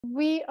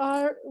We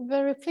are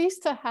very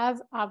pleased to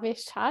have Avi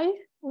Shai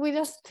with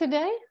us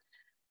today.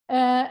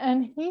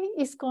 And he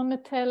is going to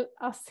tell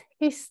us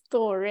his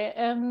story.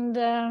 And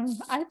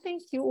I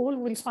think you all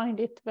will find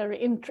it very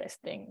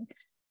interesting.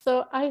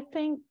 So I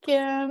think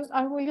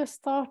I will just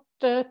start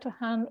to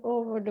hand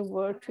over the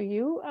word to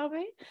you,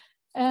 Avi.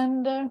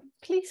 And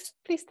please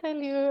tell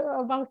you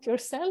about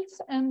yourself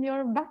and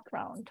your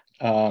background.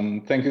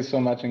 Thank you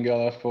so much,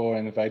 Ingela, for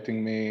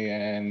inviting me.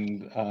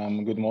 And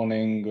good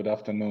morning, good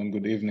afternoon,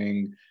 good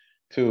evening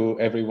to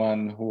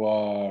everyone who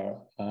are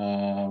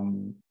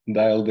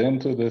dialed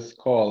into this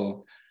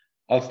call.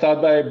 I'll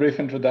start by a brief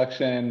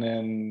introduction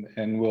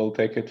and we'll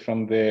take it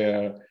from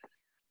there.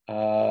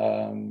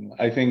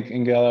 I think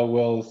Ingela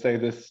will say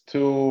this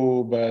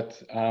too,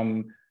 but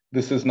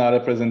this is not a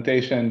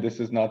presentation, this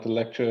is not a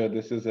lecture,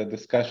 this is a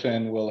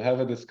discussion. We'll have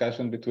a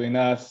discussion between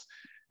us,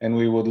 and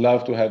we would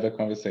love to have a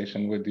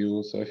conversation with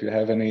you. So if you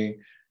have any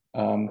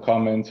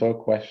comments or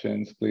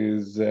questions,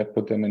 please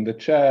put them in the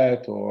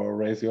chat or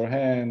raise your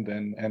hand,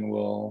 and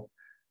we'll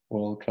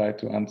try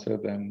to answer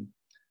them.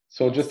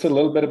 So just a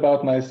little bit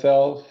about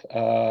myself,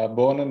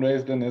 born and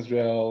raised in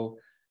Israel,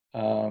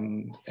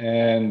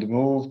 and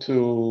moved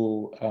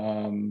to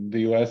the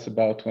US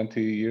about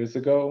 20 years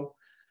ago.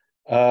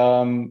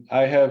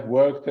 I have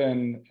worked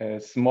in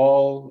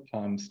small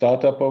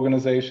startup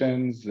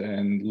organizations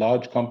and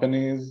large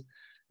companies.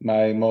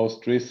 My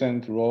most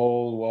recent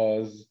role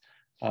was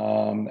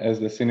as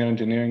the Senior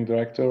Engineering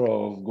Director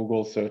of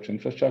Google Search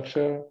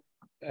Infrastructure.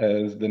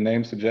 As the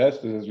name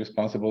suggests, it is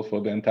responsible for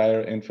the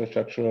entire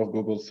infrastructure of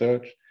Google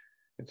Search.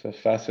 It's a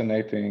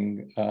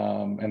fascinating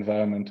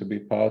environment to be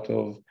part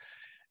of.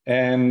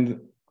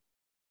 And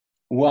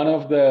one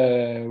of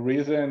the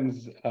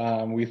reasons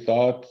we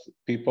thought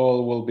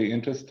people will be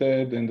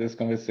interested in this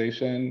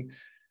conversation,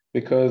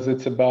 because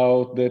it's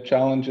about the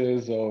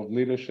challenges of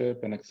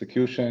leadership and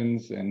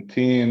executions and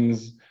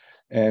teams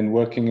and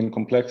working in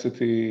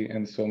complexity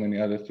and so many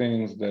other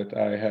things that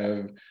I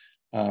have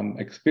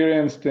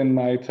experienced in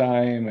my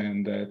time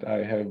and that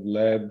I have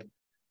led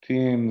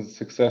teams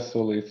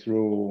successfully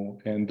through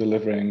in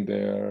delivering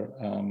their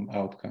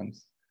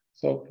outcomes.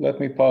 So let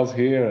me pause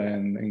here,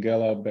 and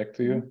Ingela, back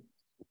to you.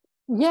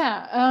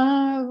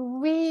 Yeah,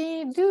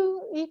 we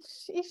do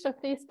each of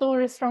these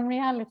stories from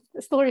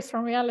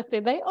reality.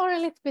 They are a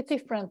little bit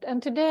different,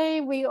 and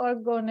today we are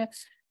going to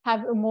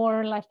have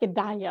more like a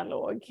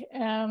dialogue.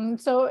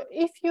 So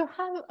if you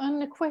have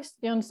any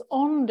questions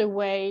on the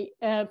way,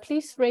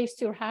 please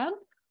raise your hand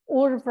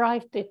or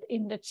write it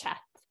in the chat,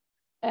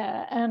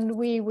 and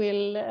we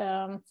will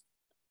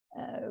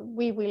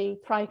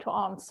try to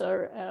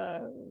answer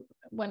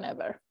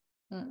whenever.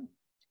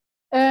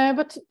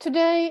 But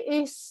today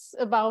is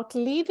about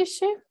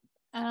leadership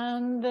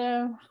and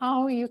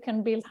how you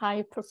can build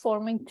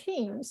high-performing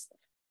teams.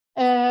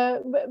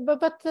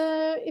 But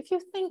if you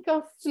think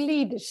of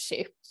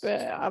leadership,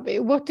 Avi,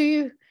 what do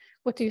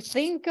you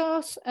think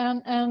of,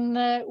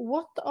 and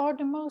what are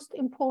the most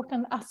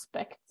important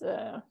aspects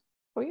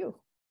for you,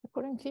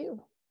 according to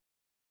you?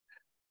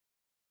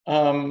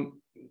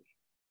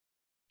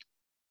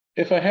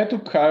 If I had to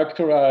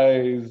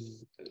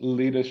characterize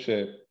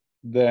leadership,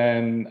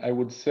 then I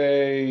would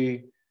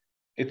say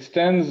it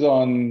stands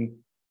on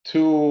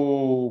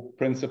two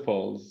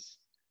principles.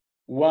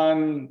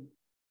 One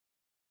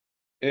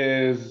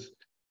is,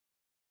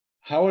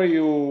 how are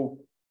you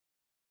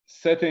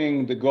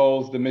setting the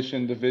goals, the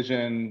mission, the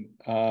vision,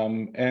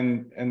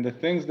 and the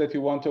things that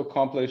you want to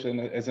accomplish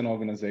as an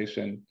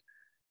organization?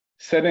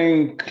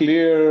 Setting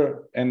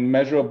clear and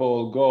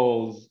measurable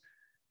goals,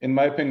 in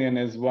my opinion,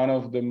 is one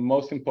of the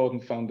most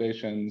important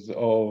foundations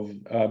of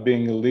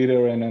being a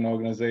leader in an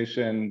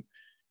organization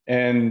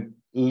and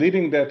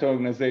leading that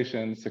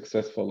organization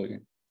successfully.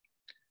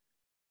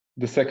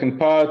 The second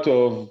part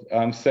of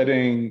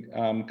setting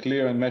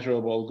clear and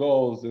measurable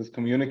goals is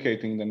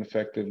communicating them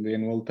effectively,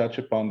 and we'll touch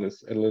upon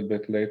this a little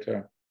bit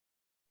later.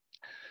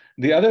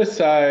 The other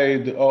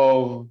side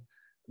of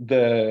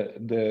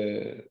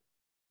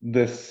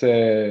this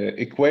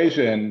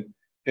equation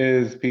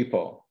is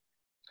people.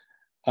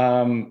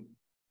 In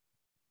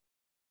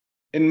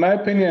my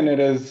opinion, it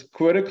is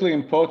critically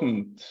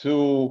important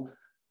to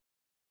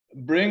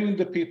bring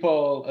the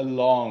people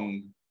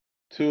along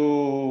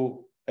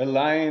to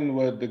align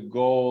with the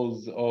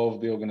goals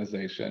of the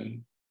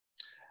organization.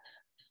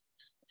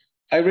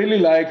 I really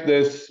like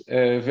this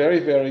very,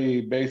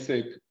 very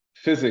basic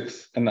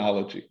physics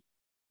analogy,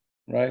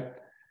 right?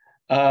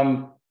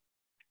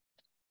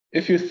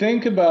 If you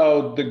think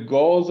about the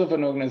goals of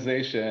an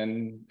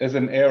organization as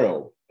an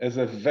arrow, as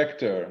a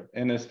vector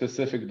in a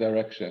specific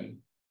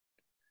direction.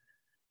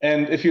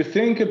 And if you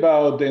think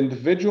about the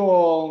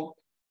individual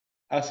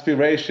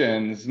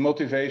aspirations,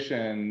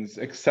 motivations,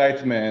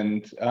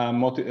 excitement,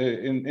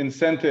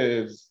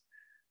 incentives,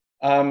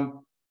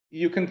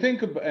 you can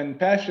think of, and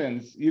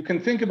passions, you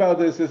can think about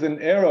this as an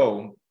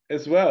arrow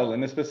as well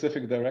in a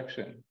specific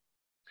direction.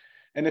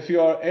 And if you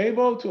are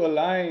able to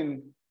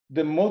align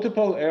the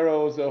multiple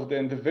arrows of the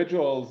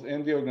individuals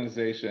in the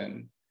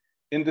organization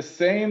in the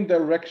same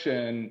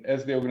direction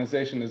as the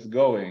organization is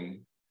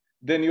going,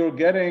 then you're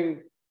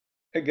getting,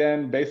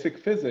 again, basic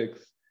physics,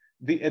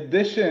 the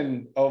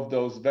addition of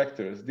those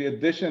vectors, the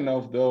addition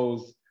of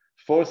those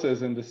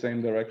forces in the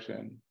same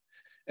direction.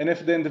 And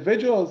if the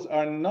individuals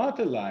are not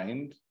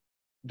aligned,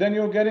 then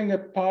you're getting a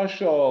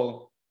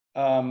partial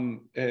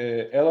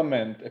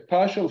element, a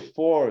partial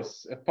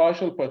force, a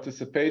partial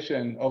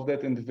participation of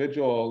that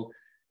individual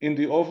in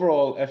the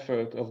overall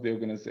effort of the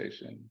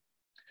organization.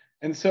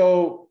 And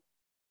so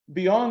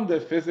beyond the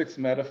physics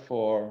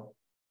metaphor,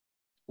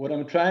 what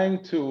I'm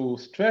trying to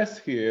stress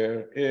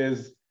here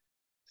is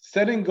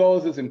setting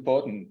goals is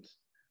important.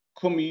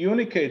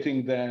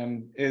 Communicating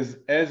them is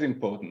as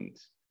important.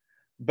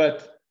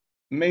 But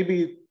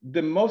maybe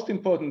the most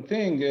important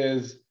thing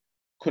is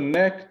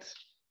connect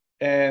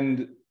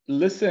and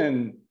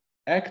listen,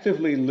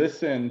 actively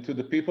listen to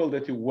the people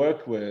that you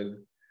work with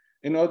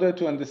in order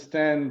to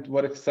understand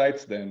what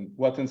excites them,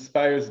 what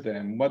inspires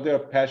them, what they're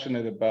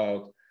passionate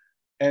about,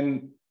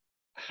 and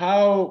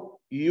how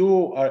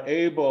you are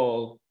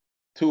able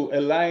to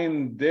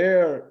align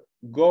their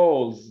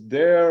goals,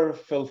 their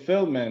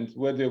fulfillment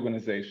with the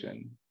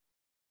organization.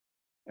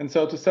 And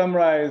so to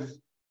summarize,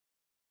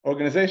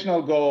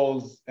 organizational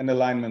goals and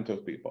alignment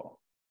of people.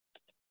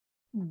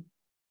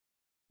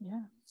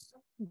 Yeah,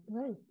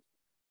 great.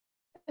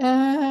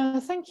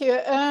 Thank you.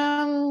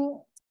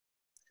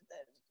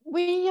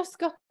 We just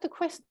got the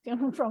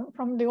question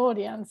from the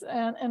audience,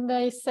 and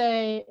they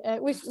say,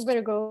 which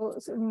will go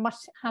much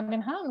hand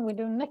in hand with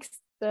the next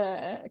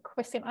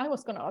question I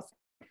was going to ask.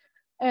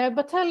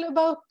 But tell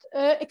about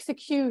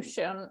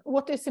execution.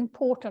 What is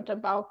important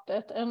about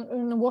it,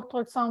 and what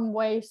are some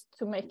ways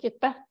to make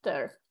it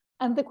better?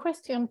 And the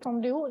question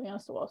from the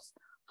audience was,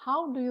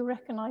 how do you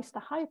recognize the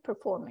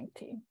high-performing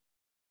team?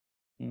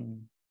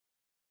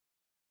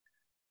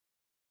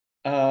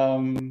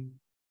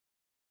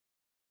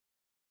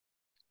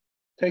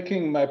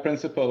 Taking my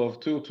principle of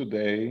two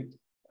today,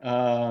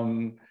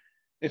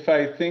 if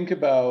I think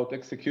about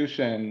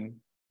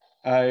execution,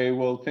 I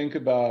will think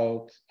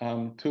about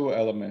two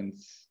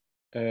elements: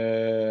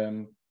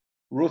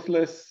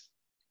 ruthless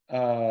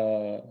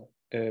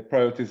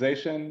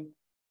prioritization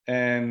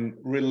and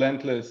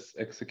relentless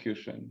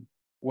execution.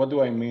 What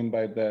do I mean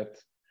by that?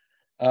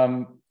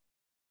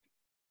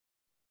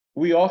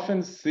 We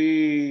often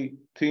see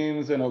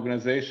teams and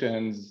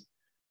organizations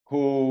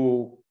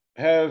who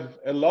have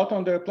a lot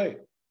on their plate,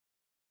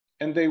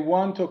 and they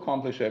want to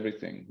accomplish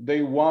everything.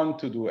 They want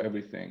to do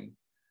everything.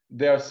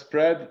 They are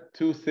spread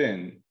too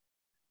thin,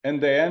 and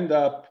they end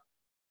up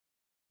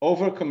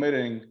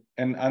overcommitting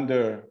and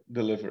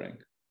under-delivering.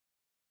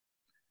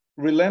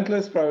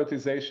 Relentless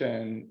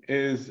prioritization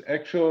is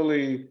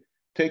actually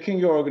taking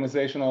your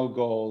organizational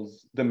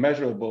goals, the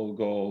measurable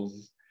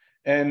goals,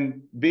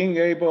 and being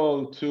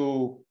able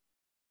to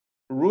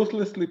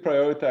ruthlessly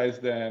prioritize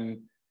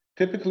them,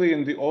 typically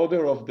in the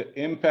order of the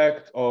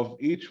impact of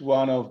each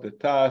one of the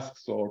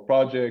tasks or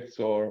projects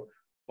or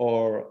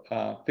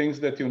things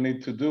that you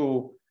need to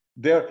do,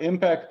 their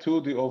impact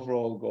to the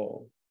overall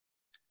goal.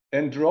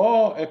 And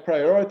draw a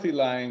priority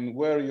line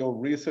where your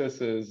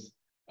resources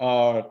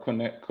are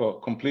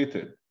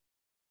completed.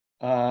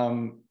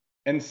 And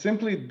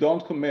simply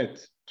don't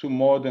commit to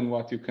more than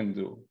what you can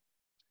do.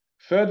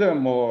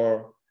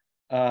 Furthermore,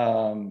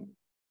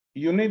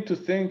 you need to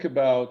think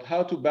about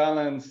how to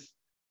balance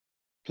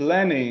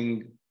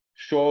planning,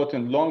 short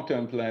and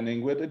long-term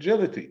planning, with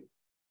agility,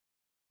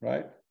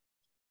 right?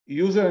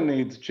 User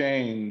needs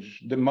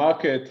change, the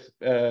market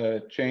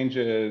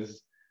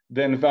changes,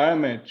 the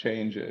environment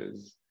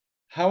changes.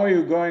 How are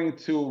you going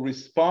to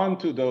respond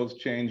to those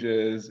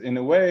changes in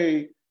a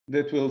way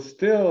that will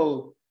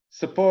still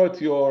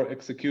support your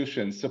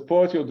execution,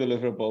 support your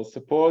deliverables,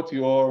 support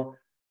your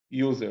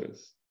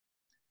users?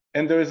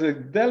 And there is a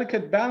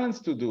delicate balance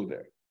to do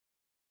there.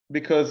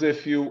 Because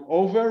if you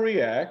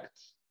overreact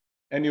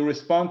and you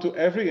respond to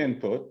every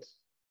input,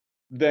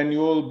 then you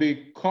will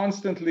be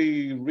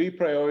constantly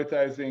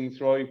reprioritizing,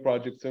 throwing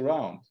projects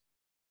around.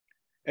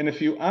 And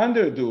if you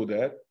underdo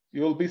that,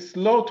 you'll be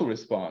slow to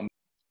respond.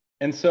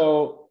 And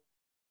so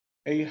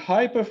a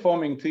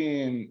high-performing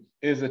team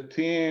is a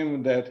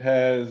team that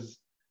has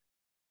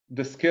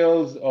the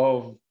skills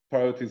of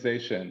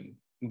prioritization,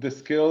 the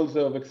skills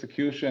of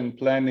execution,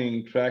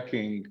 planning,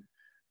 tracking,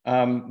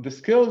 the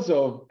skills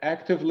of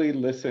actively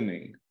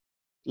listening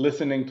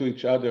to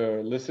each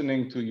other,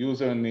 listening to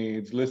user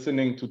needs,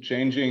 listening to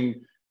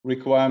changing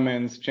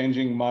requirements,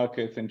 changing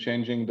markets, and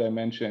changing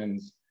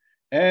dimensions,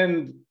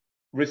 and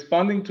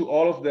responding to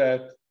all of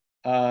that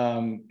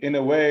in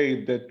a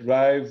way that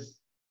drives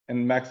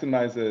and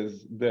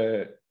maximizes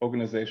the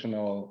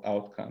organizational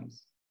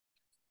outcomes.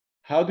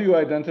 How do you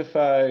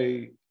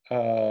identify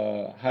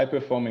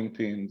high-performing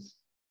teams?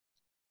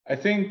 I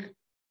think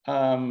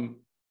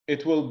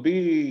it will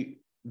be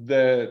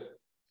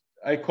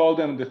I call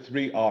them the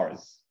 3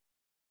 R's.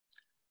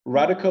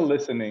 Radical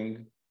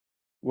listening,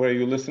 where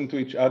you listen to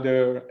each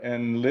other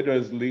and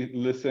literally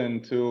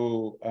listen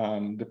to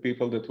the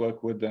people that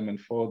work with them and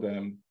for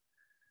them.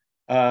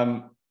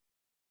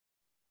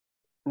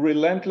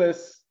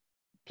 Relentless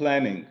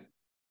planning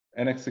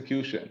and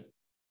execution.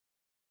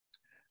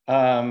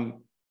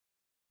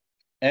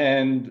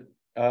 And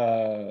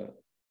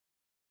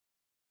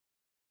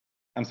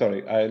I'm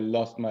sorry, I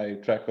lost my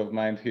track of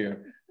mind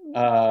here.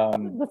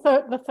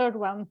 The third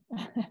one,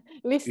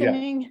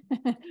 listening.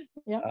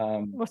 Yeah.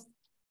 Yeah.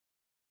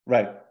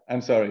 Right.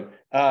 I'm sorry.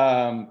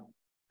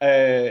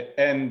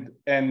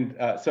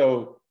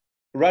 So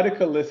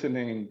radical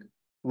listening,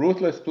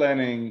 ruthless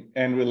planning,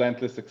 and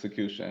relentless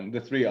execution,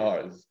 the 3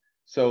 R's.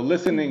 So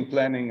listening,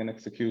 planning, and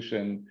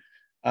execution.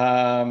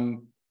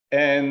 And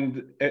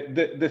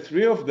the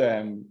 3 of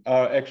them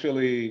are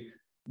actually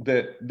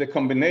the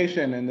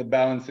combination and the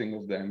balancing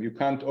of them. You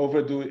can't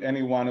overdo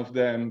any one of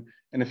them.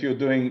 And if you're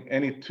doing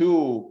any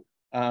 2,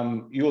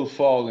 you'll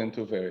fall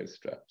into various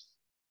traps.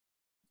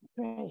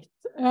 Great.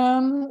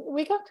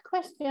 We got a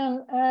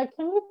question.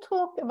 Can you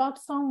talk about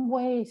some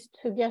ways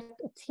to get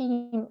a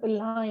team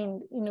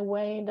aligned in a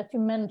way that you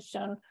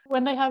mentioned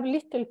when they have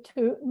little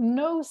to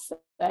no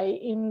say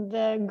in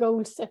the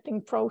goal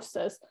setting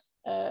process,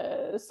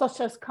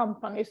 such as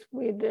companies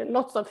with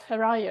lots of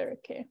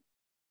hierarchy?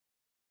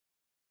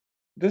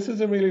 This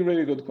is a really,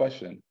 really good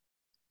question.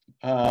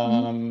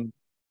 And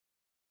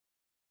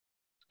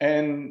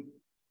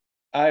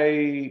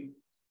I've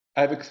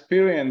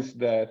experienced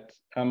that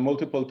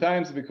multiple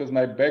times because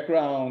my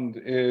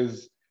background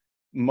is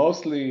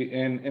mostly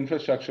in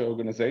infrastructure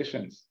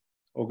organizations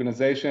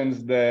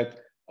that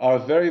are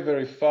very,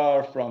 very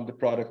far from the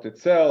product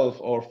itself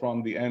or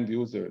from the end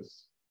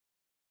users.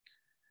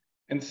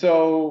 And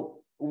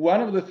so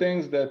one of the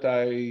things that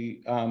I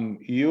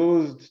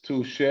used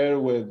to share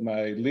with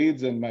my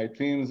leads and my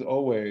teams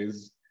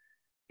always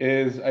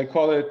is I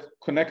call it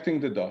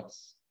connecting the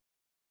dots.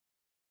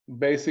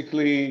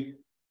 Basically,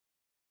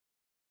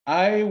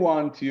 I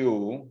want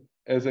you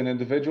as an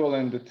individual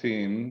in the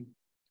team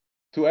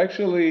to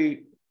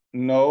actually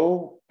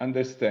know,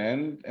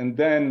 understand, and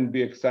then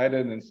be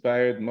excited,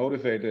 inspired,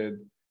 motivated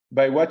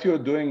by what you're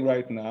doing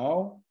right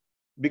now,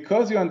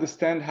 because you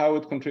understand how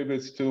it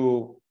contributes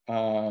to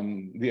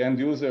the end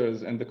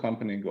users and the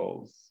company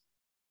goals.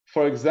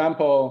 For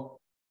example,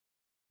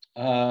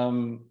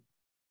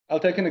 I'll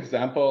take an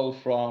example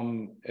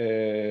from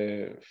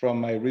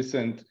my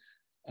recent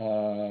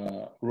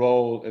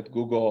role at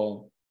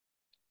Google.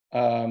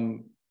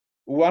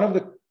 One of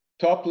the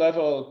top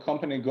level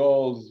company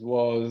goals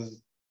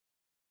was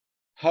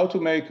how to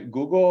make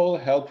Google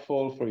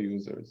helpful for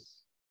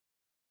users.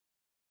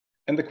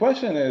 And the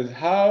question is,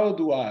 how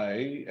do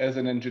I, as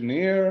an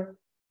engineer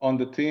on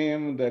the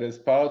team that is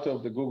part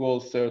of the Google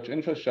search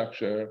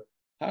infrastructure,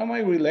 how am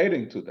I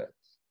relating to that?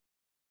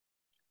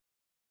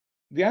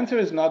 The answer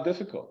is not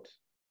difficult.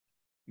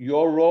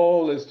 Your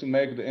role is to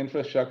make the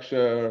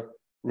infrastructure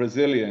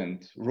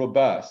resilient,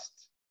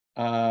 robust,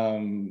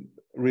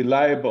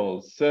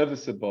 reliable,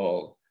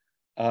 serviceable,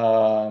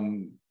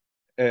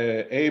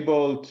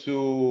 able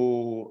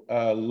to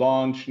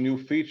launch new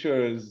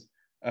features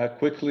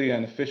quickly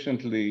and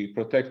efficiently,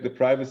 protect the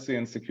privacy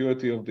and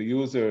security of the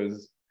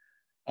users,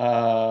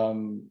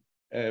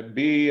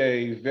 be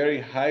a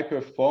very high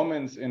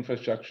performance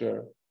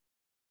infrastructure.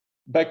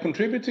 By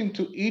contributing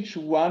to each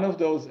one of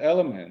those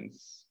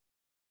elements,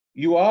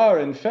 you are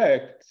in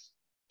fact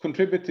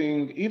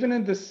contributing, even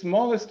in the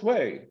smallest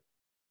way,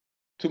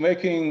 to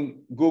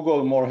making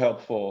Google more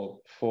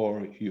helpful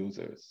for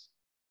users.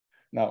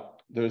 Now,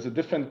 there's a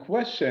different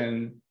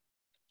question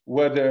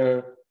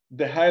whether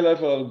the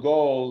high-level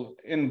goal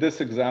in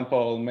this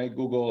example, make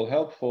Google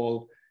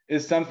helpful,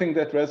 is something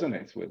that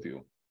resonates with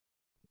you.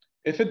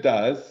 If it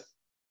does,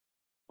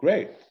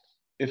 great.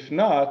 If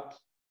not,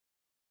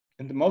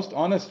 in the most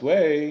honest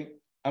way,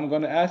 I'm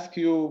going to ask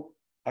you,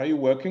 are you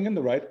working in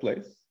the right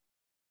place?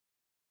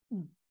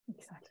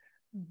 Exactly.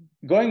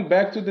 Going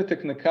back to the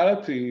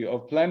technicality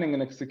of planning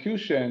and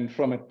execution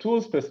from a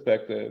tools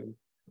perspective,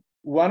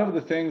 one of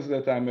the things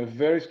that I'm a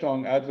very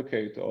strong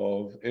advocate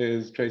of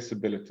is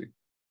traceability.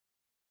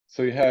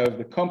 So you have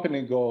the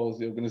company goals,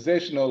 the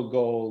organizational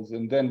goals,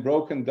 and then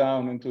broken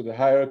down into the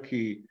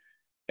hierarchy.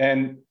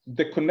 And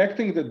the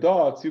connecting the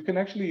dots, you can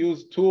actually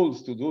use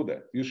tools to do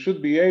that. You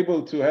should be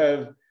able to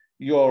have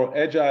your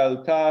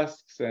agile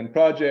tasks and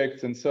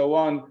projects and so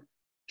on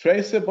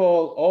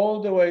traceable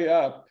all the way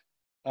up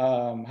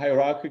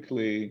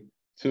hierarchically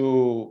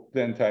to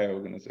the entire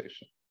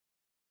organization.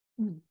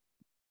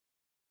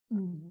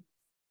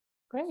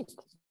 Great,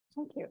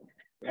 thank you.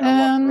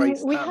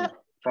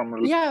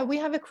 We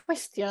have a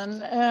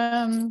question,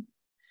 and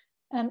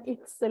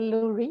it's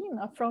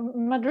Lorena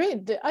from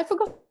Madrid. I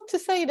forgot to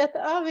say that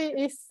Avi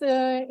is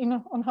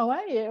on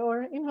Hawaii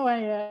or in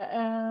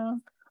Hawaii,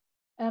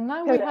 and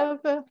now we have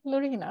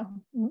Lorena.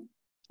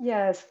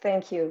 Yes,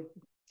 thank you.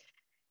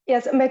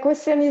 Yes, my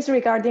question is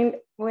regarding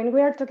when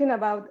we are talking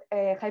about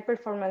a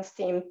high-performance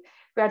team,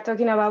 we are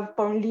talking about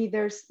form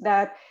leaders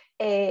that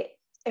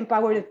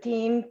empower the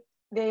team.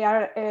 They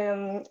are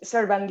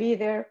servant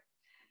leader.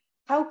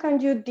 How can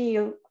you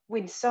deal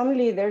with some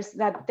leaders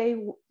that they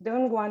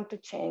don't want to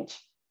change?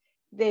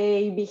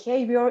 The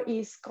behavior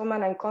is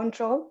command and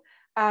control,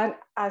 and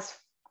as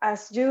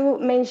you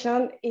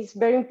mentioned, it's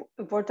very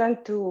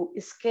important to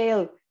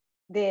scale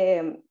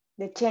the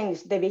the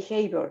change, the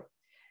behavior.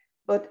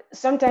 But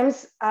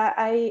sometimes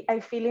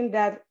I feeling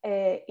that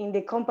in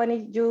the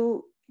company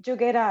you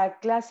get a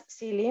glass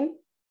ceiling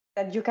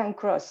that you can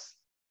cross.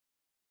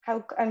 How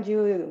can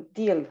you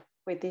deal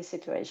with this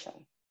situation?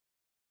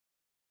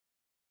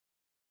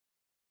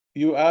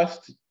 You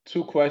asked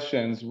two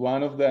questions.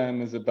 One of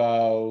them is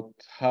about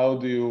how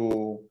do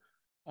you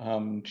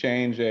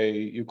change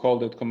you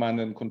called it command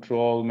and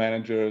control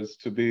managers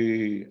to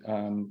be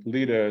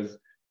leaders.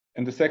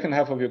 And the second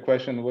half of your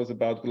question was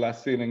about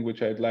glass ceiling,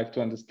 which I'd like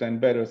to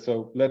understand better.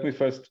 So let me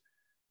first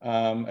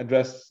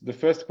address the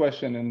first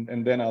question,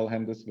 and then I'll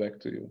hand this back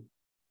to you.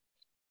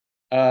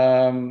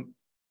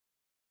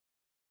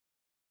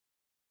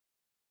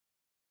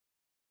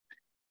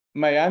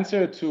 My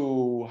answer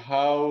to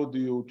how do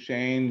you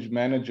change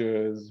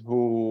managers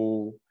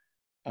who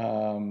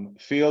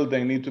feel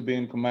they need to be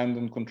in command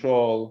and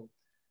control,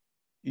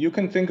 you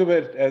can think of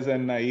it as a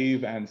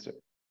naive answer.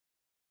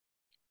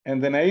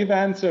 And the naive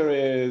answer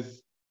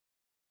is,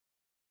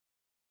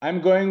 I'm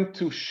going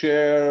to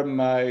share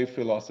my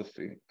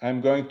philosophy.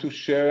 I'm going to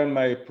share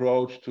my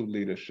approach to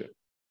leadership.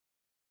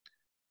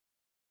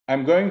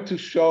 I'm going to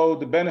show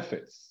the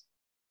benefits,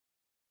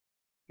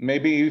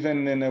 maybe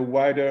even in a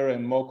wider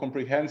and more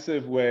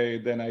comprehensive way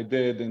than I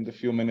did in the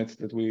few minutes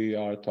that we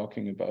are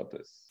talking about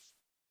this.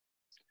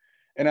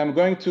 And I'm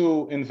going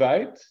to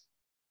invite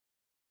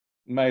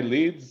my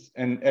leads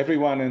and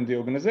everyone in the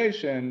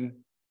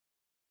organization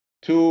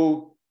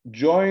to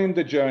join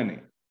the journey.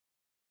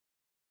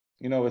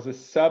 You know, as a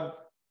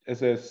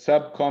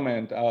sub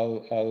comment,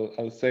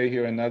 I'll say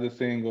here another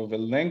thing of a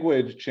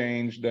language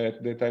change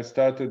that I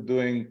started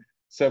doing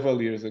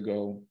several years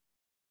ago.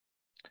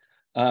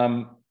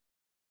 I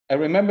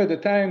remember the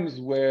times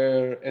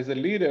where, as a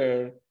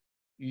leader,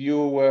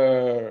 you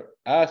were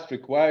asked,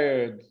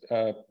 required,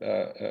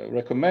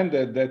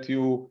 recommended that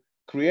you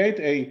create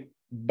a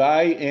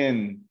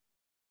buy-in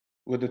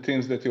with the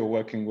teams that you're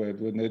working with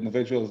the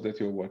individuals that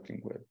you're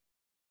working with.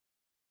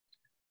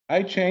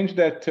 I changed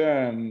that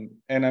term,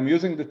 and I'm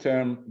using the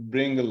term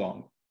bring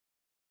along.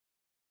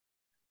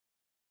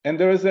 And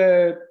there is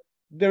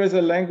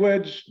a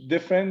language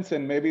difference,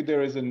 and maybe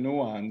there is a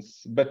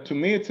nuance, but to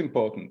me it's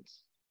important.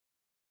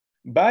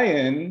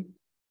 Buy-in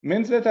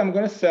means that I'm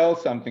going to sell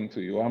something to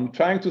you. I'm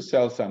trying to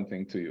sell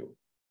something to you.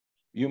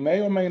 You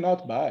may or may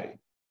not buy,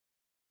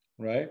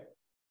 right?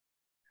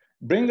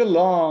 Bring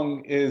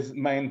along is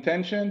my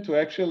intention to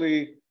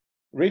actually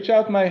reach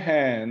out my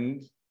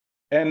hand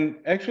and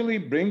actually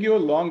bring you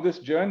along this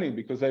journey,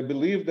 because I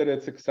believe that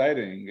it's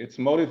exciting, it's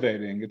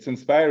motivating, it's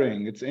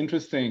inspiring, it's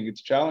interesting,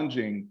 it's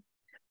challenging.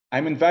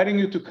 I'm inviting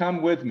you to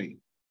come with me.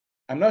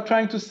 I'm not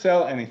trying to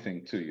sell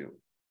anything to you.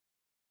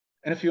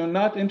 And if you're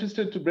not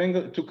interested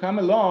to come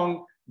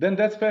along, then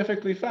that's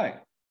perfectly fine,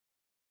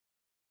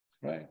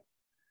 right?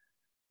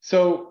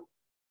 So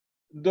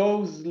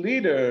those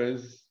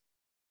leaders,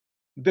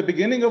 the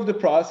beginning of the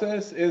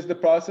process is the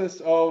process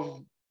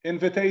of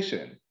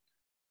invitation,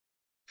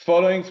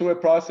 following through a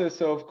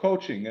process of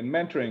coaching and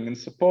mentoring and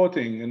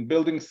supporting and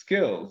building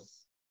skills.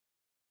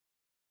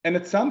 And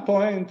at some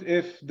point,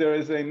 if there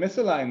is a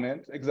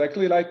misalignment,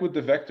 exactly like with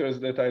the vectors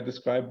that I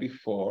described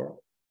before,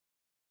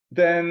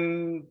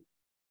 then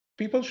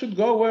people should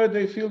go where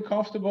they feel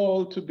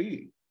comfortable to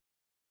be,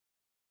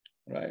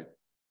 right?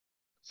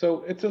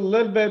 So it's a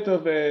little bit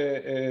of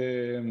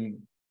a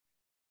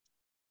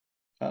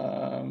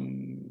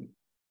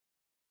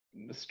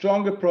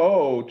strong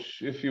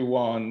approach, if you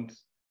want,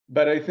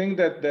 but I think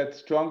that that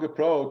strong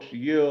approach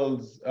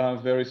yields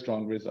very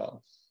strong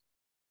results.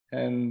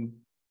 And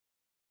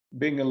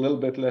being a little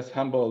bit less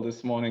humble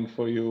this morning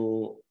for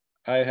you,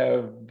 I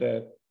have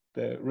the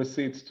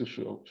receipts to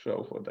show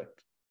for that.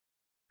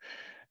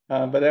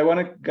 But I want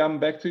to come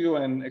back to you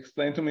and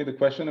explain to me the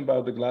question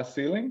about the glass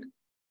ceiling.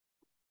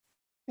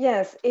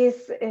 Yes,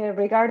 it's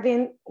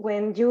regarding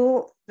when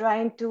you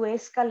trying to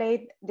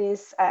escalate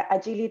this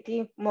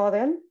agility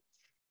model,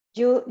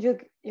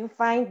 you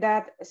find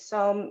that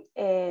some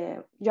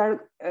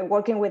you're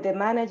working with the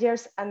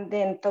managers and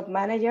then top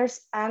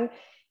managers, and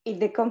if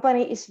the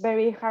company is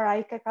very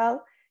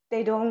hierarchical,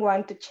 they don't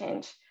want to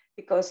change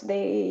because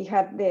they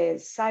have the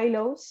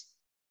silos,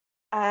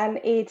 and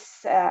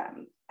it's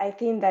I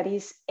think that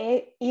is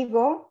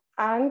ego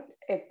and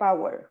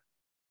power.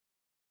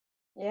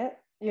 Yeah,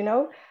 you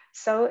know.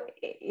 So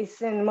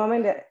it's in the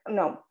moment that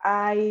no,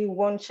 I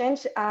won't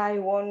change. I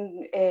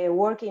won't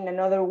work in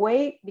another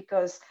way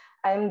because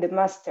I'm the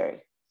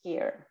master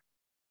here.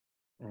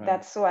 Right.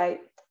 That's why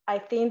I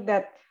think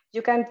that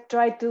you can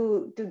try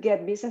to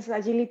get business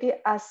agility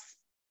as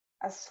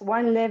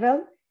one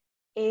level.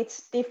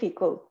 It's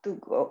difficult to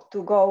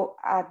go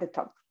at the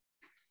top.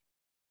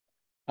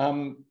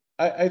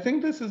 I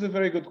think this is a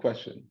very good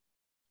question.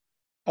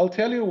 I'll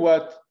tell you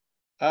what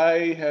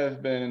I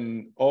have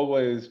been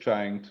always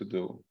trying to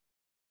do.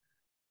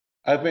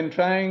 I've been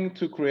trying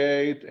to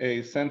create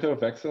a center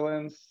of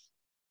excellence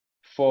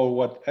for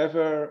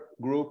whatever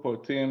group or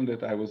team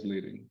that I was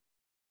leading.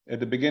 At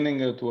the beginning,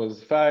 it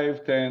was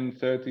 5, 10,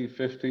 30,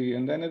 50,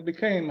 and then it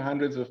became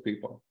hundreds of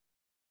people,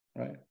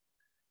 right?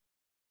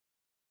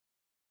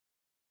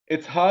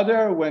 It's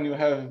harder when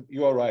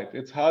you are right.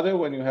 It's harder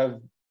when you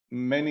have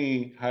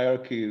many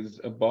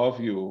hierarchies above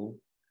you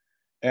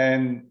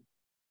and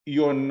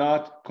you're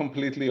not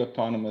completely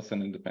autonomous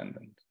and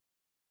independent.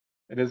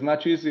 It is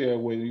much easier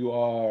when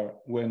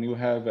you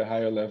have a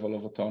higher level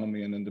of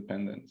autonomy and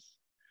independence.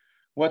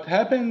 What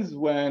happens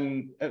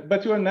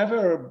but you're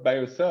never by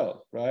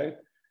yourself, right?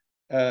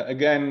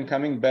 Again,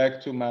 coming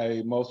back to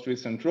my most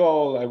recent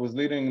role, I was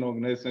leading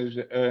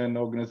an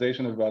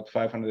organization of about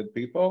 500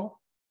 people.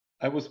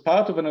 I was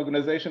part of an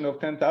organization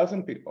of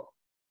 10,000 people,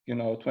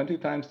 20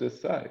 times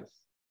this size.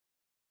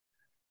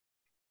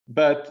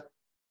 But,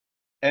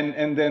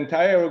 and the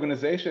entire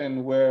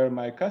organization were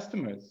my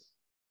customers.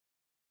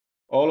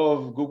 All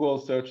of Google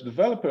search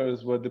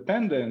developers were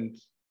dependent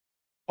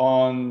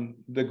on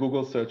the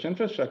Google search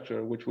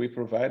infrastructure, which we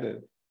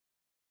provided.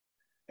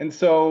 And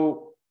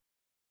so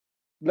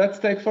let's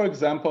take, for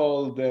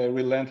example, the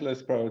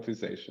relentless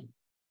prioritization.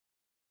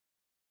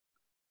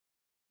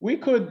 We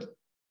could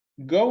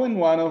go in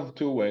one of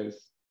two ways.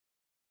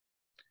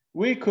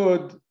 We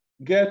could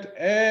get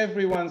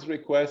everyone's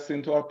requests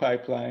into our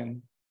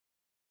pipeline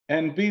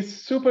and be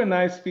super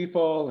nice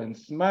people and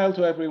smile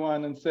to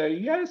everyone and say,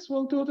 yes,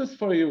 we'll do this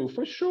for you,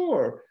 for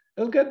sure.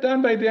 It'll get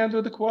done by the end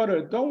of the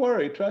quarter. Don't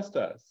worry, trust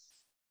us.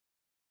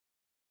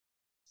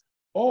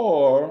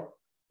 Or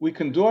we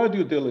can do our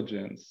due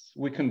diligence.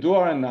 We can do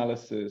our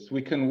analysis.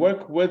 We can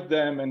work with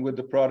them and with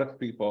the product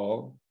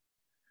people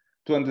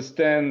to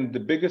understand the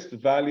biggest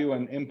value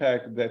and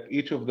impact that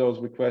each of those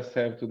requests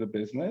have to the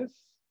business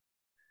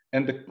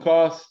and the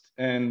cost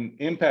and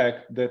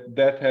impact that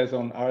that has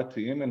on our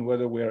team and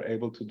whether we are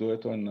able to do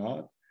it or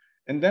not.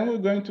 And then we're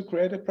going to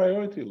create a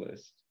priority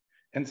list.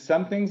 And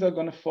some things are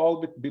going to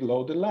fall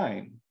below the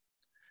line.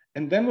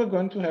 And then we're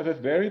going to have a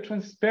very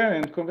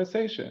transparent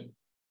conversation.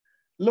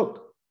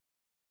 Look,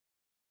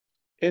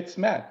 it's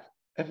math,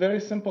 a very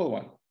simple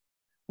one.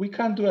 We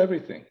can't do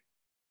everything.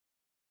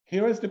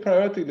 Here is the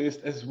priority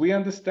list as we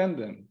understand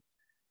them.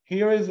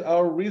 Here is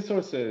our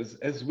resources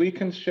as we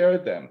can share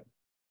them,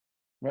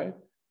 right?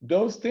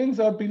 Those things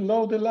are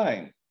below the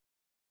line.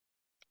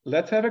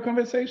 Let's have a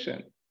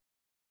conversation.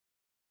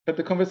 But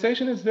the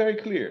conversation is very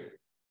clear.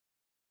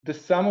 The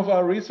sum of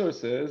our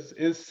resources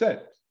is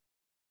set.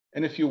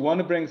 And if you want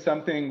to bring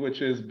something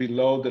which is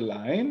below the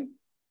line,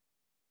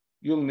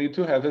 you'll need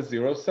to have a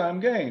zero-sum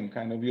game,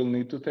 you'll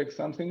need to take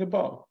something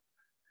above.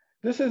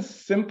 This is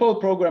simple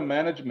program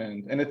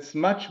management, and it's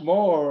much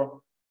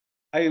more,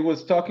 I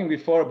was talking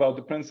before about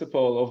the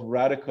principle of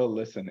radical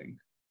listening.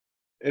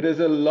 It is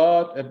a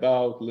lot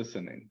about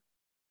listening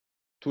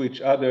to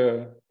each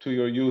other, to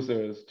your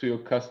users, to your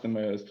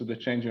customers, to the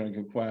changing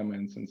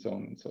requirements, and so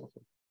on and so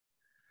forth.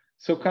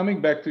 So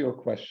coming back to your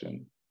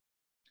question,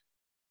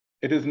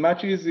 it is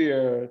much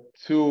easier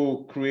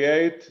to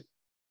create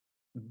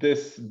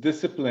this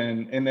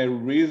discipline in a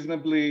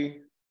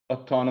reasonably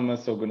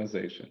autonomous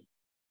organization.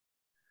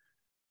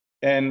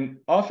 And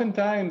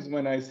oftentimes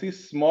when I see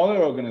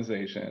smaller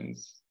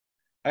organizations,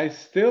 I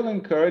still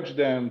encourage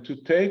them to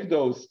take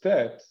those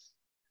steps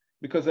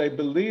because I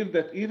believe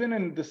that even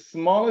in the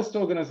smallest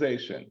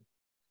organization,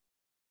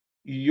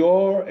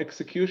 your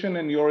execution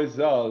and your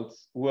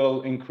results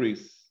will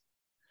increase.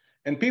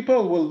 And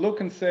people will look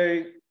and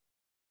say,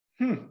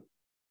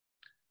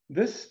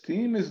 this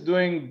team is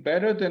doing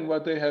better than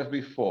what they have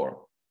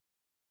before.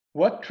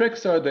 What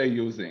tricks are they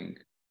using?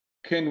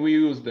 Can we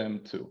use them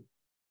too?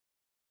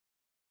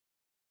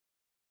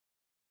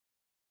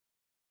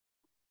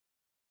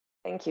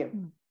 Thank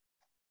you.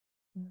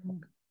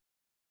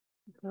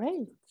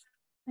 Great,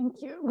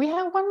 thank you. We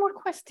have one more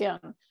question.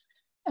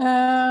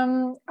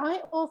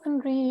 I often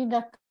read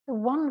that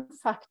one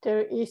factor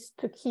is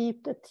to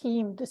keep the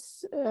team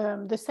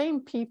the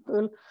same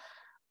people,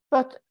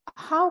 but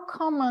how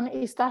common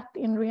is that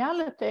in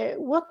reality?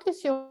 What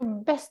is your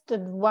best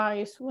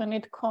advice when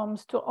it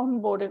comes to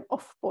onboarding,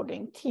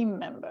 offboarding team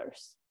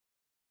members?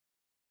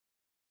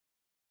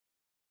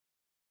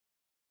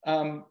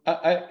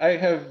 I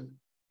have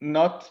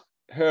not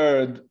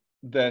heard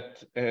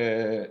that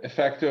a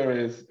factor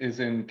is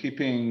in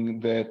keeping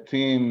the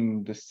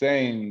team the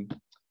same.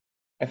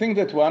 I think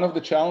that one of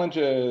the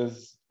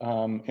challenges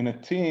in a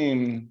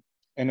team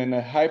and in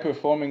a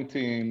high-performing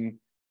team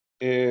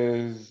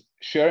is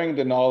sharing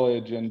the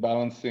knowledge and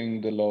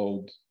balancing the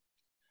load.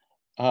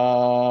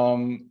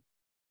 I've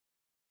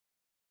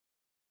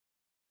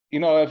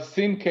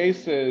seen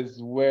cases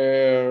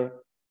where,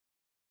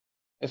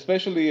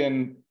 especially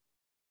in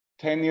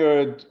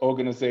tenured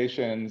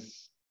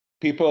organizations,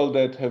 people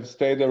that have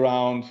stayed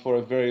around for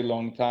a very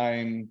long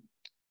time,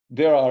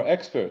 there are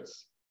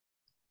experts.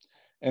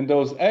 And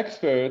those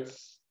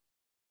experts,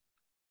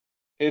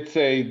 it's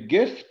a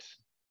gift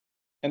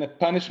and a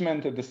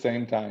punishment at the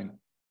same time.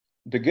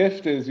 The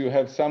gift is you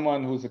have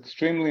someone who's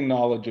extremely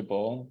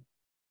knowledgeable.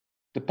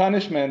 The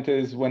punishment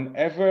is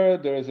whenever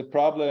there is a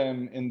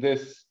problem in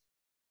this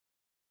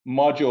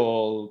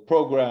module,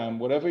 program,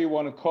 whatever you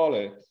want to call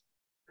it,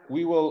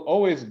 we will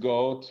always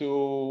go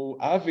to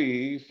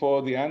Avi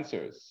for the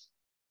answers.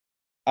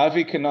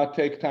 Avi cannot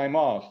take time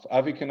off.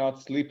 Avi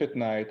cannot sleep at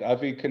night.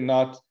 Avi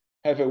cannot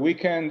have a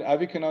weekend.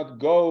 Avi cannot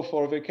go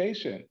for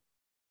vacation.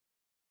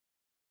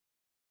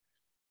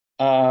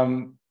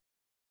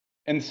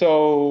 And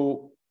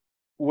so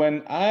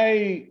when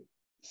I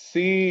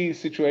see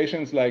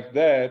situations like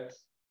that,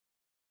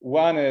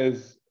 one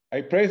is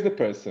I praise the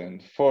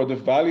person for the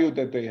value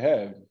that they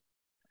have.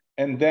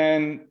 And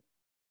then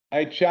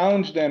I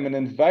challenge them and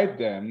invite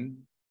them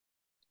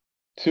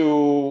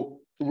to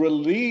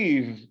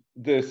relieve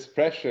this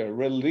pressure,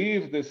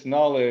 relieve this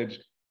knowledge,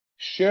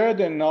 share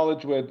their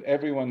knowledge with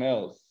everyone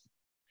else.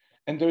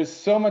 And there is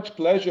so much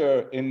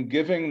pleasure in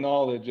giving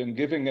knowledge and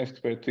giving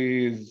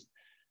expertise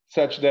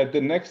such that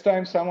the next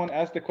time someone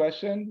asks the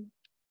question,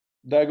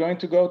 they're going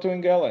to go to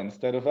Ingela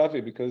instead of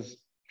Avi because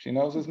she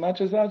knows as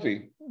much as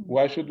Avi.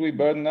 Why should we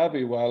burden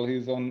Avi while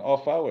he's on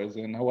off hours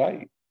in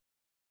Hawaii?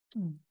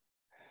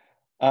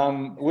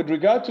 With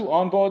regard to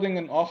onboarding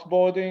and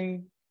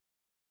offboarding,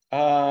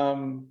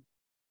 I'll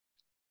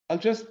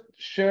just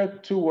share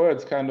 2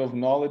 words, kind of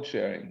knowledge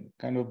sharing,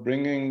 kind of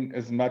bringing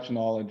as much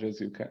knowledge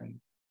as you can.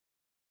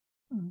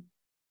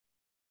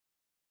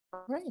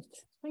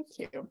 Great, thank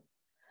you.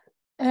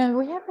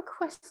 We have a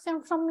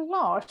question from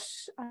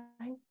Lars.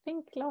 I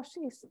think Lars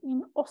is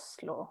in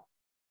Oslo.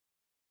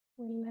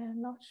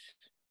 Will Lars?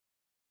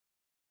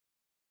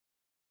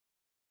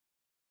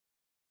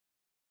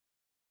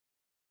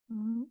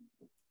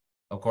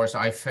 Of course,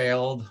 I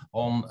failed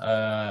on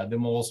the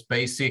most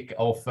basic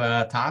of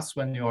tasks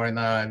when you are in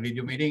a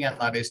video meeting, and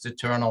that is to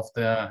turn off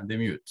the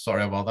mute.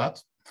 Sorry about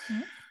that.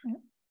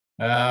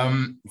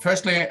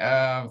 Firstly,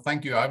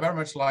 thank you. I very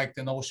much like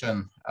the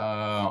notion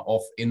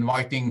of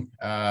inviting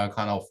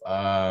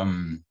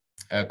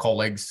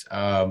colleagues,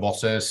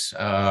 bosses,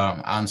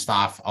 and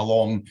staff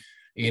along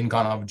in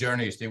kind of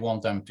journeys they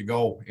want them to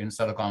go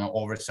instead of kind of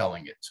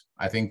overselling it.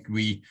 I think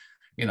we,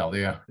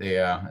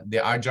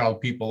 the agile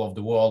people of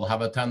the world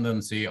have a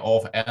tendency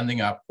of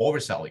ending up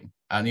overselling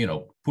and,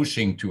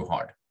 pushing too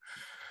hard.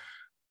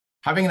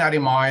 Having that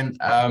in mind,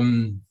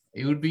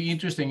 it would be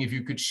interesting if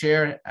you could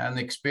share an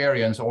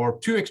experience or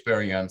 2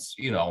 experiences,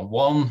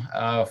 one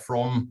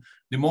from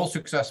the most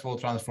successful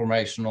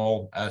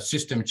transformational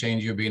system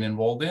change you've been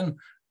involved in,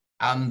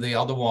 and the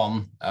other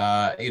one,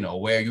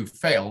 where you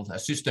failed, a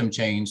system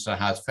change that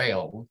has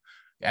failed.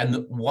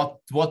 And what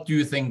do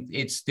you think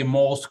it's the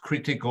most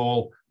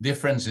critical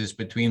differences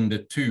between the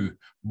 2,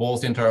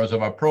 both in terms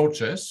of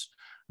approaches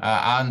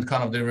and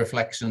kind of the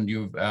reflection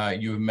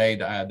you've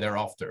made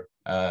thereafter?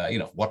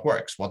 What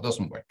works, what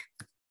doesn't work?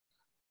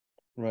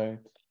 Right.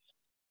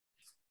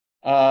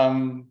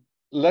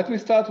 Let me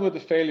start with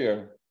the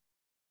failure.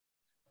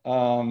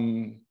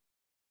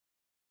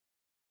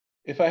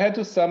 If I had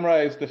to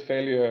summarize the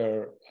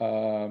failure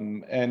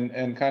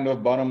and kind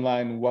of bottom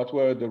line, what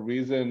were the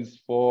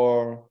reasons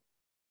for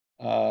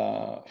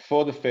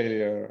the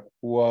failure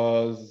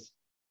was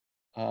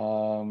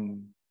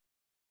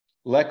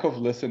lack of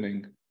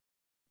listening.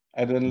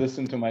 I didn't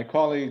listen to my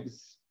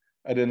colleagues.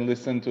 I didn't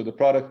listen to the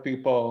product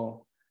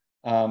people.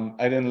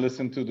 I didn't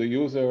listen to the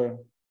user.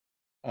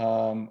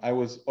 I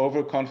was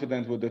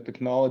overconfident with the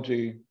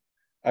technology.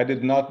 I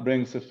did not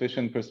bring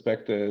sufficient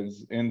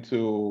perspectives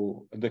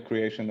into the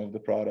creation of the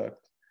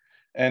product.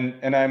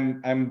 And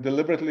I'm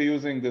deliberately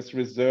using this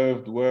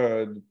reserved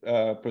word,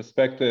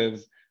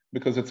 perspectives,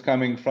 because it's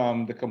coming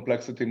from the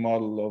complexity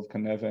model of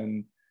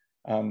Cynefin,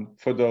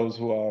 for those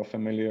who are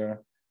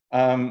familiar.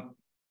 I'm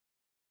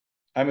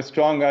a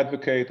strong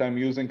advocate. I'm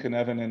using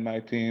Cynefin in my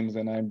teams,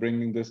 and I'm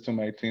bringing this to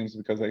my teams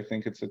because I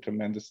think it's a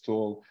tremendous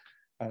tool.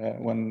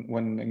 When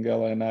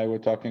Ingela and I were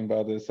talking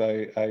about this,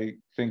 I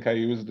think I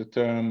used the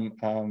term,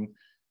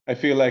 I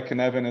feel like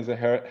Cynefin is a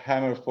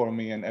hammer for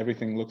me and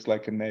everything looks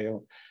like a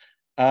nail.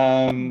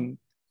 And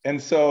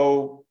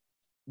so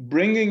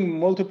bringing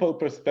multiple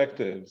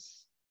perspectives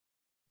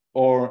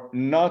or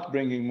not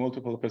bringing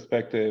multiple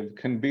perspectives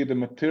can be the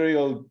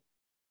material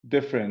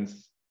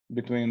difference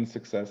between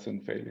success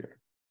and failure.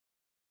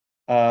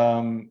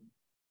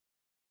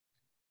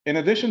 In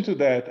addition to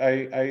that,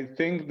 I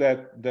think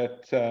that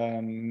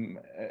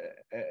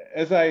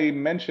as I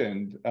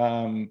mentioned,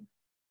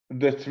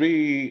 the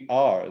 3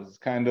 R's,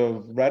 kind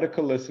of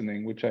radical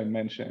listening, which I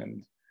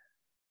mentioned,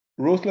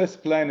 ruthless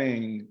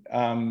planning,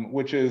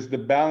 which is the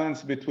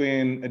balance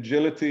between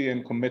agility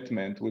and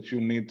commitment, which you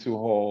need to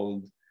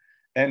hold,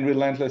 and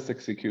relentless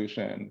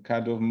execution,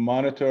 kind of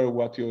monitor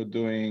what you're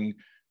doing,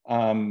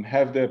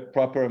 have the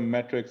proper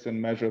metrics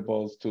and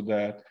measurables to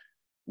that.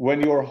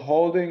 When you're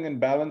holding and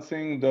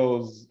balancing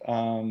those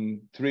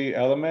 3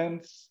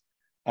 elements,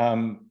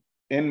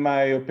 in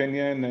my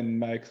opinion and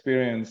my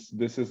experience,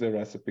 this is a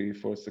recipe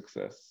for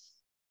success.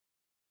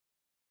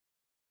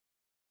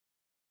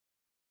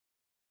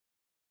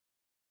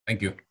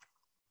 Thank you.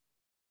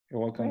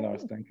 You're welcome,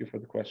 Lars. Thank you for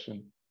the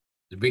question.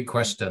 The big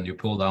question you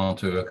pulled down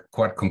to a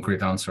quite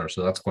concrete answer,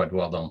 so that's quite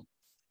well done.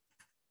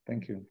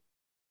 Thank you.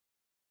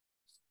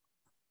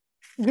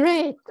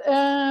 Great,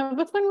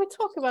 but when we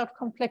talk about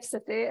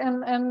complexity,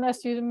 and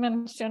as you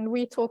mentioned,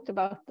 we talked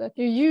about that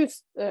you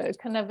used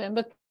Cynefin,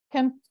 but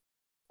can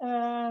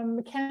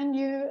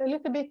you a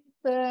little bit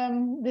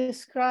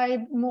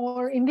describe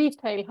more in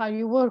detail how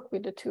you work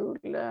with the tool?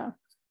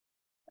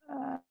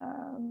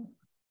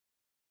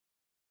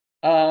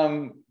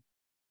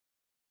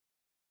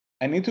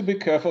 I need to be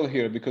careful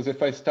here, because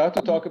if I start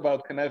to talk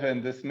about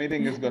Cynefin, this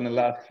meeting is going to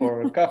last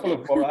for a couple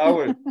of more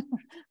hours.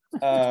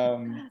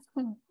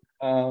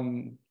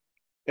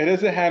 It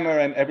is a hammer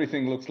and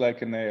everything looks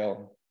like a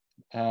nail.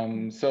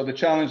 So the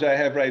challenge I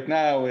have right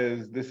now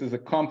is this is a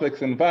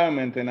complex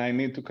environment and I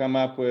need to come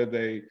up with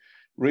a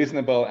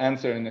reasonable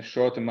answer in a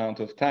short amount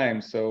of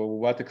time. So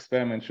what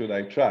experiment should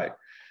I try?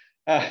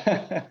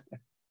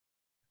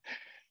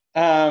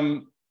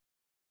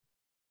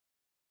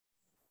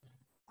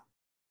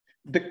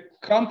 The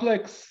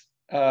complex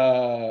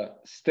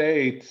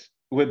state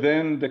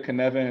within the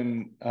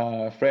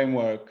Cynefin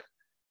framework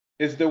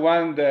is the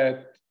one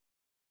that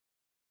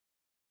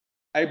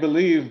I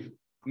believe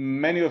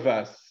many of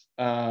us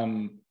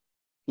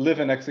live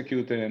and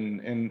execute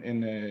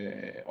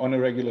on a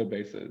regular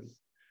basis.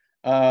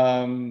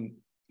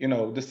 You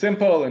know, the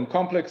simple and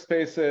complex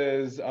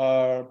spaces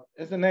are,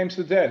 as the name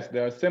suggests, they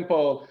are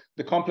simple.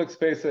 The complex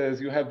spaces,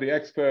 you have the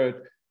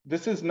expert.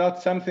 This is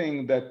not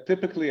something that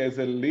typically as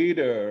a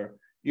leader,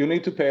 you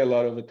need to pay a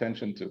lot of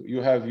attention to.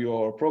 You have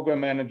your program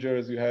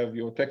managers, you have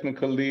your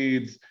technical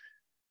leads.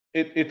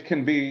 It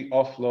can be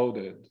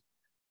offloaded.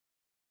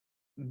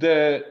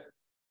 The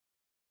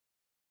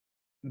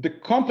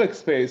complex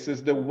space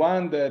is the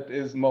one that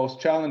is most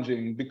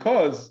challenging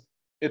because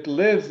it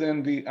lives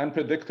in the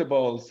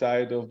unpredictable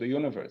side of the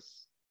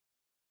universe,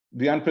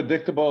 the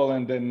unpredictable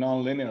and the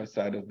nonlinear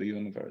side of the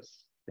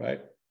universe,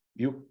 right?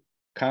 You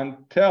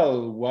can't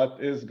tell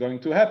what is going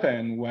to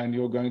happen when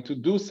you're going to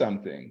do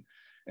something.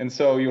 And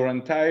so your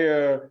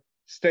entire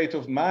state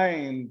of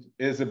mind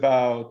is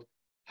about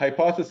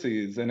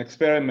hypotheses and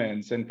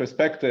experiments and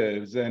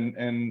perspectives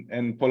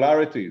and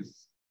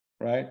polarities,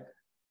 right?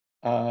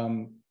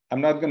 I'm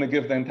not going to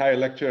give the entire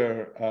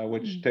lecture,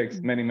 which takes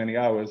many, many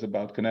hours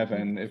about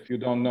Cynefin. If you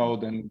don't know,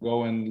 then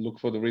go and look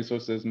for the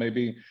resources.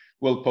 Maybe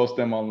we'll post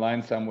them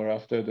online somewhere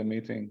after the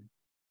meeting.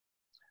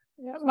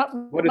 Yeah,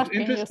 what is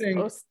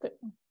interesting?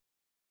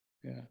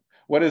 Yeah.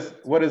 What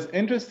is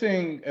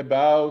interesting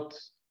about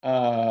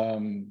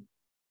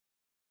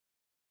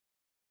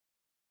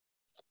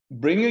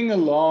bringing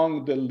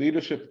along the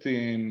leadership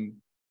team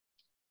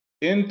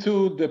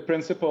into the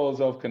principles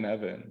of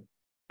Cynefin,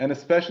 and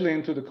especially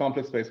into the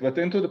complex space, but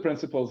into the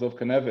principles of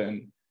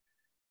Cynefin,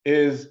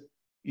 is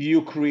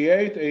you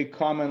create a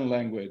common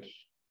language.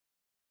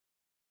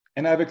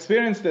 And I've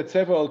experienced that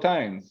several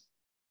times.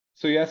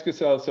 So you ask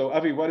yourself, so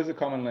Avi, what is a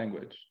common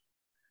language?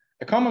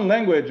 A common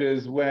language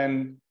is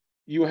when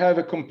you have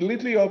a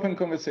completely open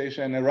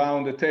conversation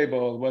around a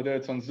table, whether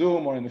it's on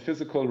Zoom or in a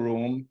physical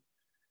room,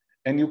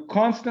 and you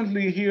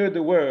constantly hear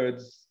the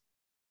words,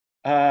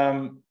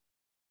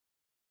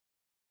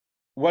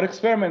 what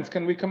experiments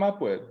can we come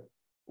up with?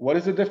 What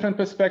is a different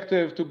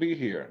perspective to be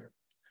here?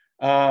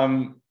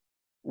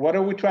 What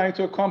are we trying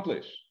to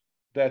accomplish?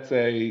 That's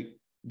a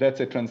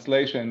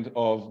translation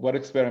of what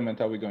experiment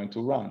are we going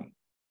to run?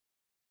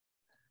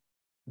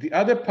 The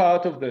other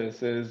part of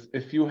this is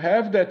if you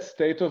have that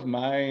state of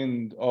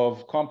mind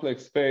of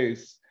complex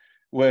space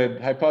with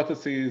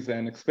hypotheses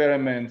and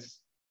experiments,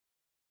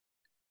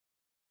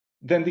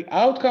 then the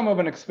outcome of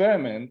an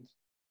experiment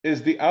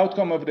is the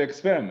outcome of the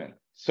experiment.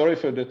 Sorry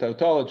for the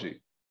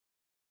tautology.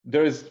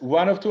 There is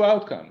one of two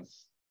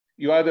outcomes.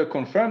 You either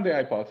confirm the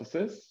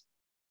hypothesis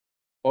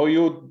or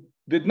you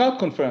did not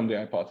confirm the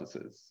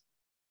hypothesis.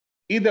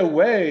 Either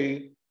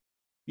way,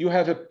 you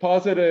have a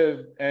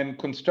positive and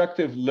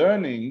constructive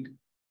learning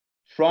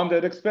from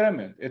that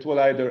experiment. It will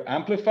either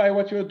amplify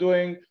what you're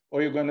doing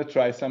or you're going to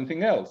try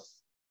something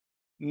else.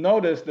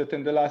 Notice that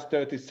in the last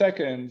 30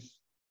 seconds,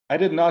 I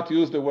did not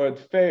use the word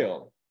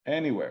fail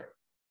anywhere.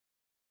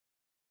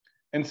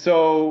 And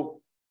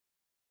so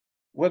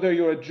whether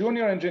you're a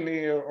junior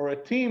engineer or a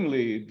team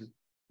lead,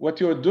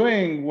 what you're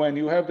doing when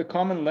you have the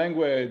common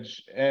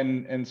language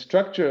and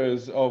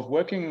structures of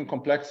working in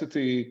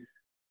complexity,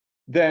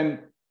 then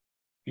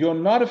you're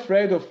not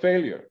afraid of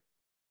failure.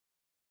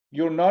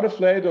 You're not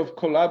afraid of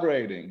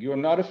collaborating. You're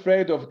not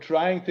afraid of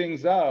trying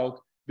things out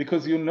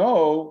because you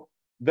know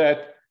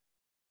that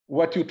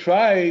what you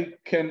try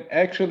can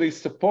actually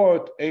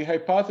support a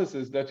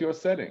hypothesis that you're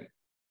setting.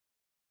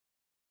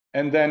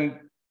 And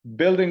then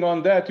building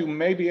on that, you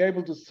may be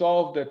able to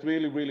solve that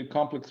really, really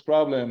complex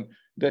problem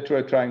that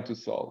you're trying to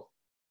solve.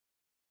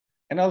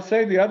 And I'll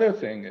say the other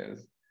thing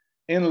is,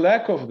 in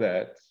lack of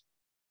that,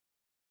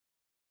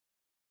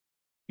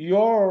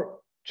 your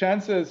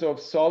chances of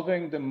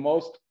solving the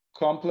most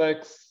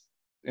complex,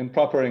 in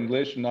proper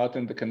English, not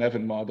in the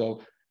Cynefin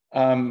model,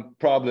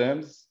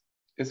 problems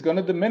is going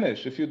to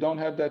diminish if you don't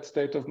have that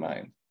state of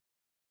mind.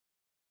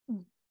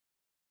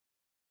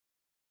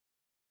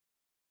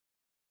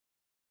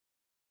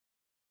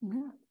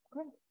 Yeah,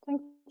 great,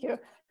 thank you.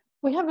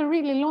 We have a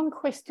really long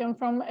question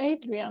from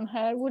Adrian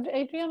here. Would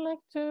Adrian like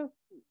to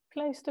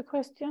place the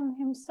question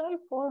himself,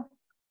 or?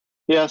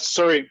 Yeah,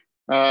 sorry.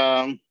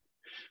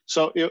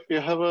 So you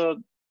have a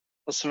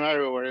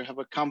scenario where you have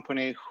a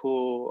company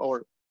who,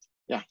 or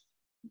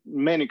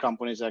many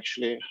companies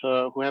actually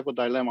who have a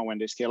dilemma when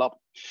they scale up.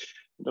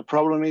 The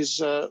problem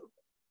is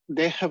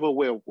they have a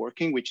way of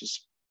working which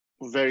is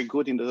very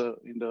good in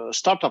the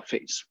startup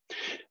phase,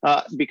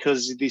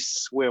 because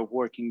this way of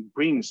working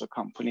brings a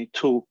company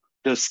to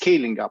the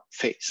scaling up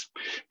phase.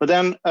 But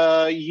then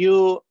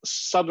you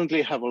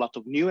suddenly have a lot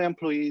of new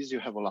employees, you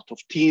have a lot of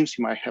teams,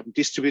 you might have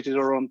distributed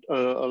around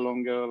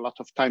along a lot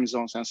of time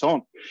zones and so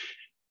on.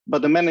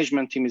 But the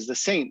management team is the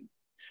same.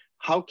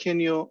 How can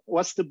you,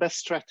 what's the best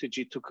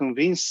strategy to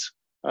convince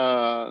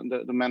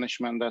the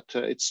management that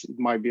it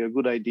might be a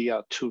good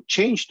idea to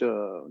change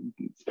the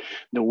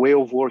way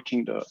of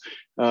working, the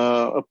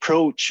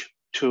approach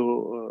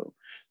to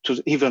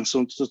even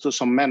to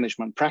some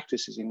management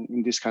practices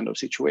in this kind of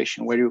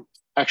situation where you're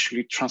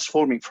actually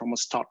transforming from a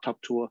startup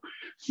to a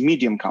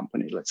medium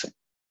company, let's say?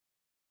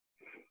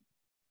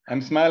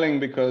 I'm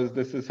smiling because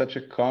this is such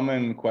a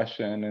common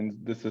question and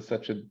this is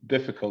such a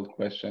difficult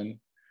question.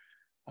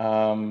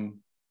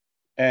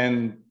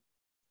 And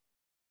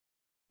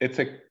it's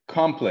a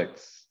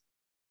complex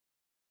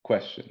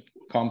question.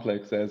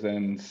 Complex as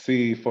in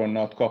C for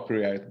not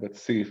copyright, but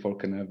C for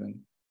Canevin.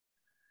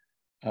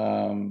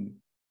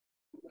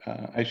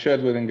 I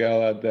shared with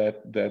Angela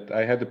that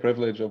I had the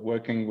privilege of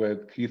working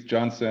with Keith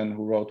Johnson,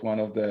 who wrote one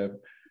of the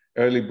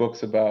early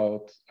books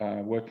about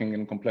working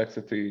in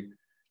complexity.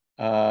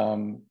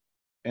 And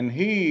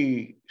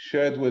he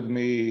shared with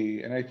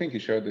me, and I think he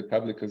shared it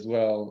public as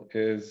well,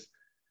 is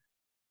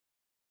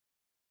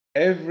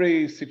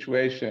every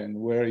situation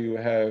where you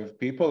have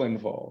people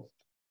involved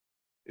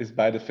is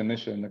by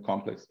definition a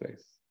complex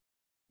space,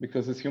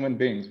 because as human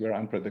beings, we're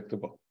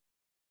unpredictable.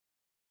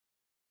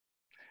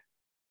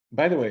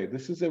 By the way,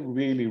 this is a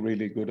really,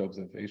 really good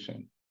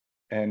observation.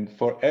 And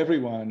for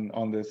everyone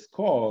on this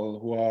call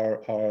who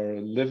are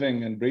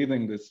living and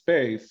breathing this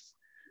space,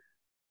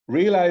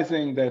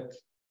 realizing that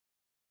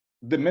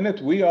the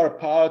minute we are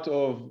part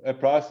of a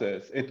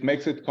process, it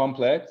makes it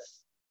complex,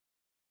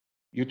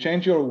 you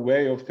change your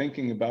way of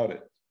thinking about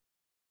it.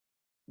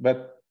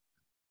 But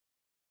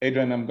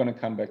Adrian, I'm going to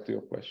come back to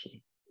your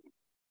question.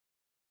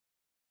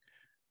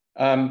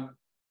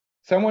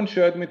 Someone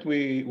shared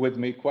with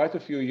me quite a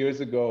few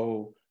years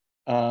ago,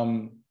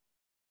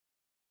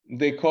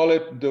 they call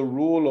it the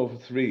rule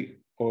of 3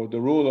 or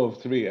the rule of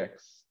 3x.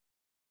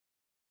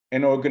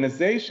 An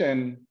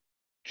organization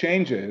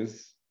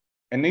changes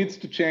and needs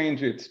to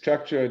change its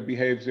structure, its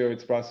behavior,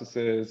 its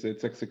processes,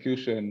 its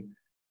execution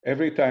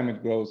every time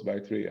it grows by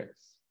 3x.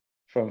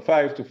 From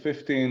 5 to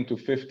 15 to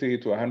 50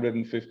 to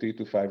 150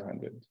 to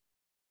 500.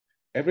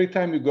 Every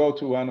time you go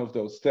to one of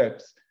those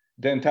steps,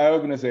 the entire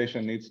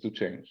organization needs to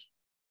change.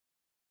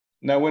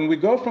 Now, when we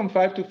go from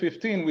 5 to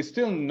 15, we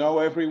still know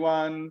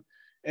everyone,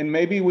 and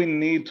maybe we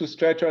need to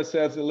stretch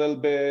ourselves a little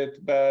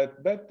bit, but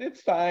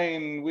it's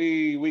fine,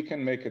 we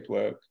can make it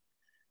work.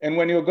 And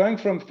when you're going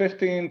from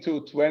 15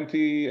 to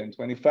 20 and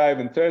 25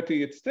 and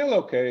 30, it's still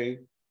okay,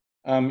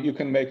 you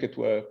can make it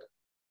work.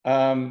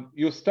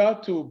 You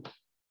start to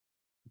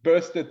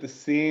burst at the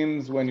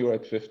seams when you're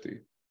at 50.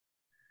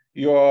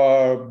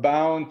 You're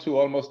bound to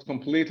almost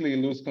completely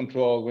lose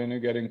control when you're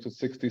getting to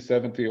 60,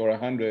 70, or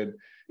 100.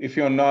 If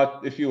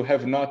you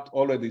have not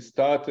already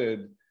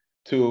started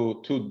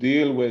to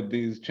deal with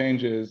these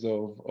changes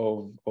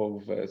of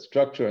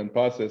structure and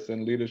process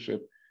and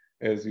leadership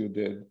as you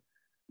did.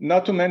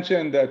 Not to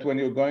mention that when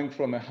you're going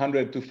from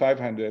 100 to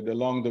 500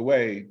 along the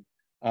way,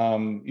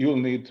 you'll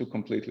need to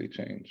completely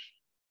change.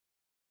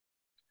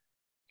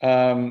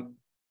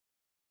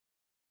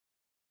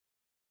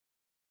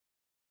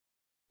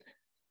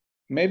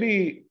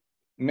 Maybe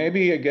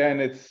again,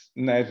 it's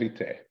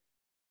naivete,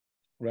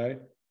 right?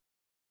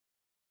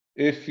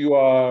 If you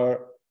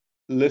are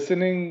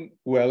listening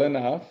well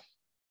enough,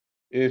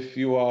 if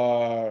you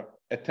are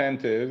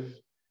attentive,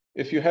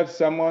 if you have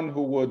someone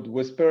who would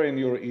whisper in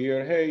your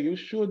ear, hey, you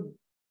should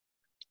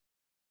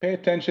pay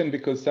attention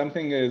because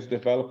something is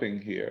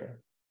developing here,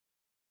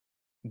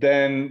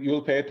 then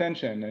you'll pay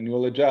attention and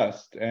you'll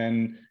adjust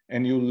and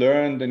you'll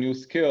learn the new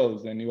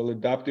skills and you'll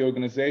adapt the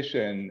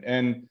organization.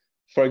 And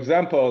for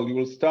example, you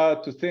will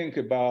start to think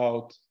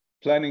about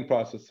planning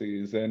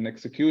processes and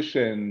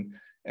execution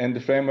and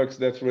the frameworks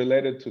that's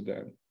related to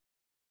them.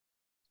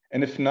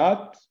 And if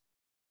not,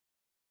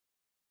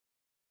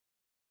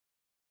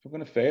 you're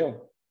going to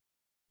fail.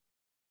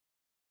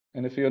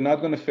 And if you're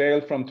not going to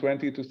fail from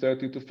 20 to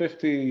 30 to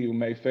 50, you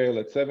may fail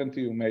at 70,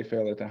 you may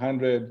fail at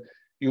 100.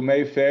 You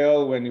may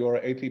fail when you're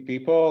 80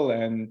 people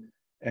and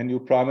you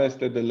promise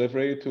the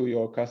delivery to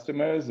your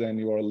customers and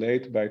you are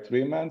late by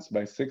 3 months,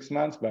 by 6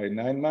 months, by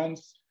 9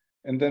 months.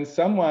 And then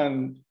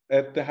someone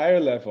at the higher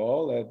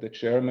level, at the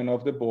chairman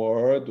of the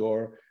board,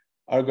 or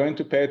are going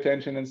to pay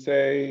attention and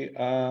say,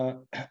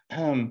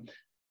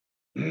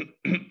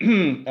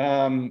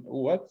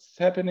 what's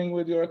happening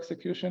with your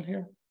execution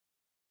here?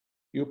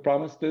 You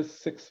promised this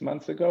 6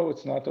 months ago,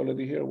 it's not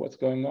already here, what's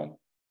going on?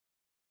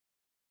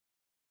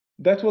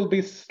 That will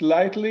be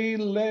slightly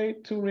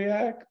late to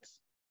react,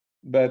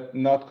 but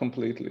not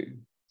completely.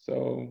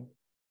 So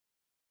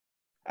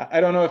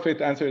I don't know if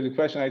it answered the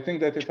question. I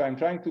think that if I'm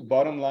trying to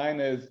bottom line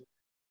is,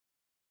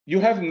 you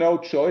have no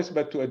choice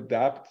but to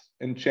adapt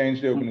and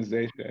change the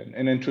organization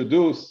and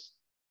introduce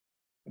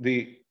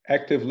the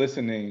active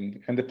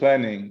listening and the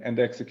planning and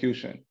the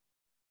execution.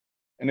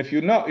 And if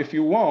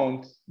you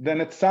won't, then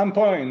at some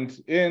point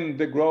in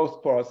the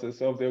growth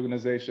process of the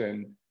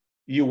organization,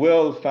 you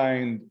will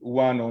find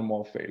one or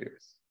more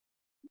failures.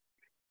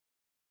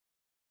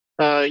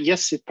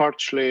 Yes, it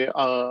partially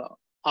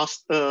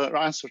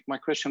answered my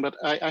question, but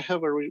I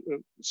have a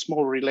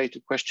small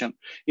related question.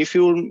 If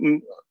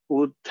you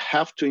would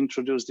have to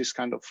introduce this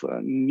kind of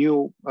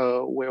new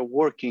way of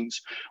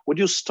workings, would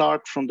you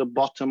start from the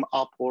bottom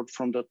up or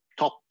from the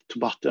top to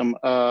bottom?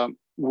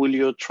 Will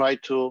you try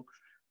to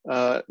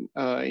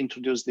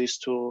introduce this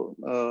to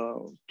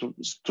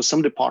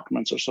some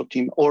departments or some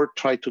team, or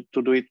try to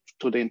do it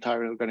to the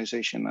entire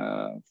organization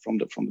from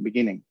the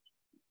beginning?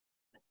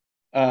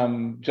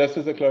 Just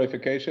as a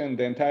clarification,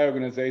 the entire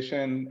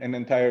organization, an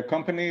entire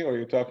company, or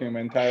you're talking about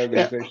entire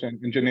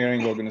organization,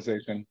 engineering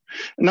organization?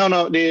 No,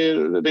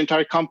 the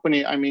entire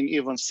company. I mean,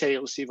 even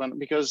sales, even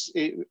because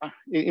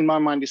in my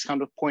mind, it's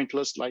kind of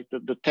pointless. Like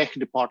the tech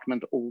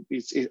department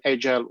is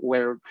agile,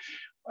 where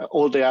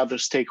all the other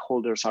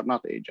stakeholders are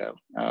not agile.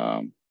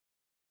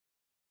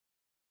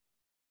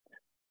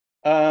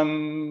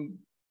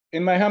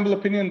 In my humble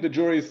opinion, the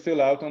jury is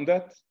still out on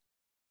that.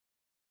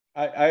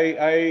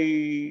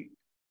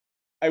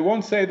 I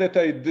won't say that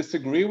I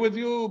disagree with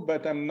you,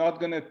 but I'm not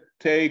going to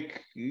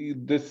take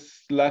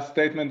this last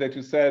statement that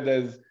you said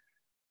as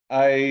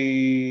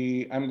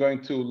I'm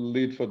going to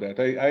lead for that.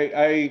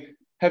 I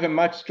have a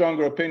much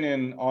stronger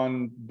opinion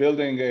on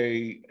building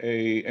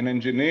an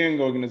engineering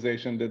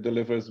organization that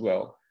delivers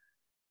well.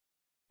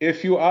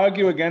 If you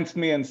argue against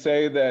me and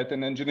say that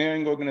an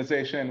engineering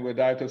organization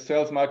without a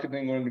sales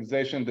marketing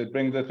organization that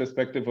brings the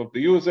perspective of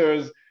the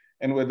users,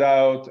 and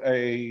without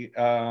a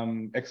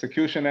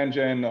execution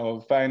engine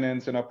of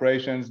finance and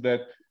operations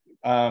that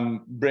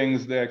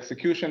brings the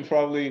execution,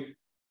 probably,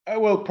 I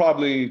will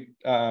probably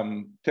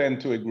tend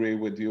to agree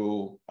with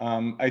you.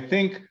 I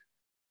think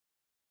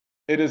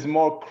it is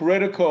more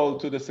critical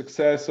to the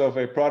success of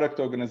a product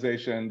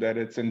organization that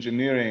its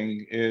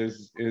engineering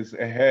is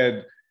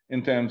ahead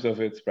in terms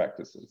of its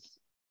practices.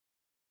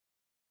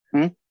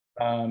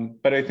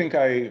 But I think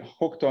I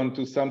hooked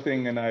onto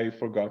something and I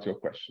forgot your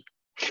question.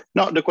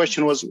 No, the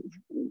question was,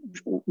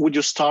 would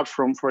you start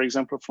from, for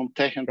example, from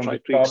tech and try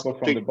to,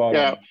 from the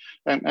bottom.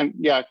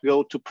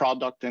 go to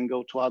product and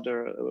go to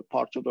other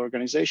parts of the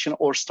organization,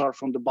 or start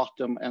from the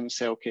bottom and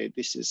say, okay,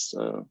 this is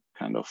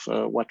kind of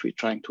what we're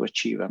trying to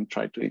achieve, and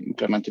try to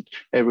implement it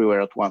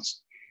everywhere at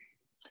once?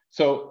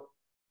 So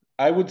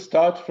I would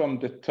start from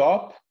the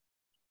top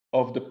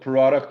of the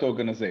product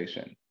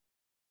organization,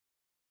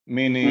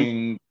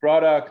 meaning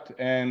product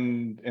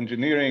and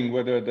engineering,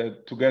 whether they're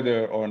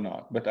together or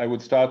not. But I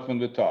would start from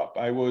the top.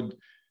 I would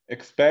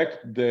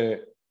expect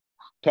the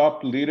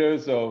top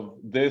leaders of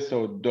this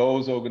or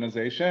those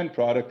organization,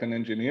 product and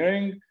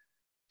engineering,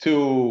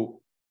 to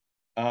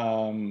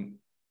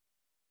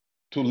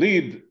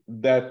lead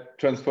that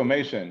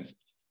transformation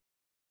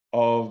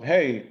of,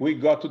 hey, we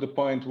got to the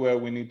point where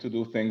we need to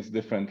do things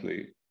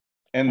differently.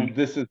 And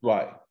this is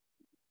why,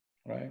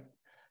 right?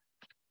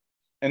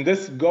 And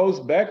this goes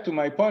back to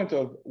my point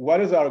of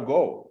what is our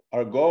goal?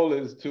 Our goal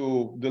is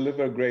to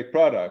deliver great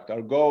product.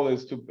 Our goal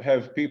is to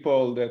have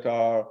people that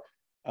are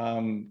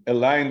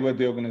aligned with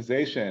the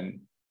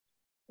organization.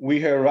 We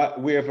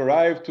have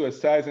arrived to a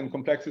size and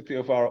complexity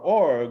of our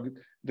org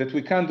that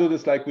we can't do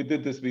this like we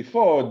did this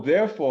before.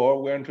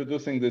 Therefore, we're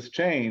introducing this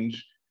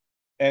change,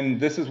 and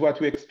this is what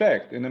we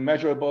expect in a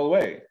measurable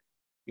way.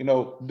 You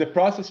know, the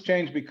process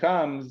change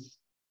becomes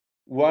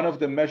one of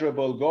the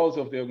measurable goals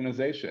of the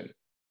organization.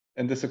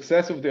 And the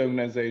success of the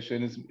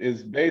organization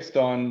is based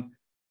on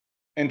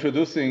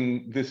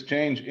introducing this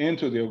change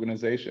into the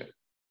organization.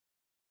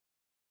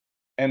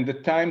 And the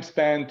time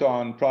spent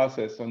on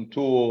process, on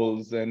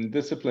tools and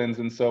disciplines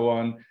and so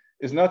on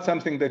is not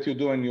something that you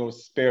do in your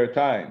spare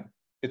time.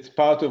 It's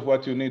part of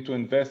what you need to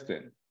invest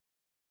in.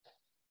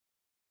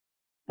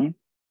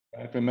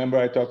 Right? Remember,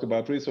 I talked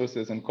about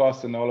resources and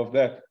costs and all of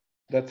that.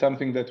 That's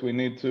something that we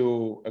need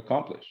to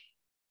accomplish.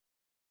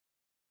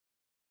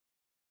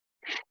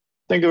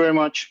 Thank you very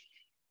much.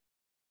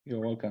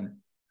 You're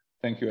welcome.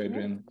 Thank you,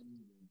 Adrian.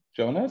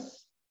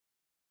 Jonas?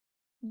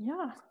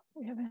 Yeah,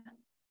 we have a...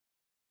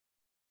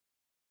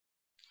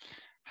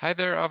 Hi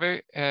there,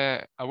 Avi.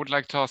 I would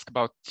like to ask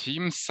about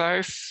team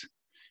size.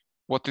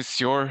 What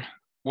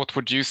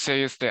would you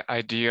say is the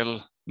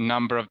ideal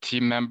number of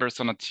team members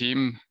on a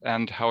team,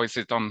 and how is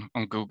it on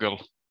Google?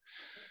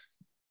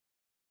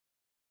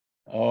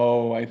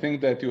 Oh, I think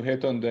that you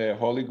hit on the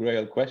holy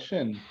grail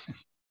question.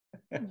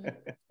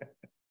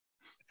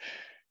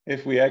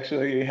 If we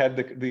actually had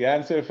the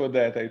answer for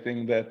that, I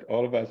think that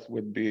all of us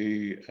would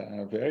be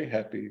very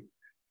happy.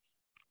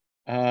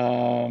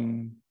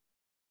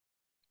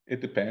 It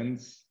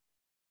depends.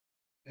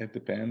 It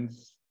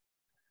depends.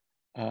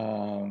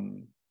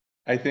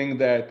 I think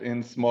that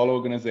in small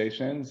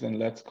organizations, and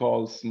let's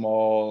call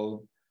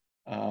small,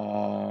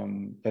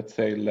 let's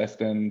say less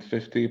than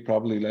 50,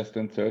 probably less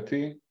than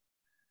 30,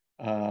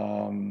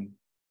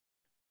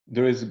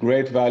 there is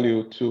great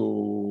value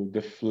to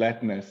the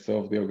flatness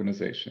of the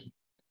organization.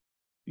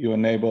 You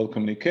enable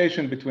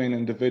communication between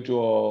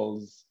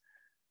individuals.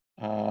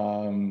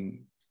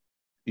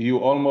 You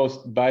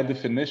almost, by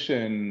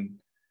definition,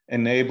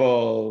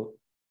 enable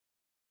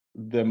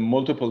the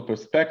multiple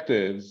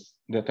perspectives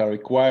that are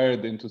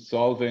required into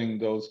solving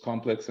those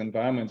complex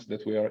environments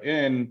that we are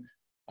in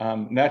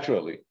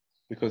naturally,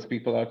 because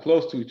people are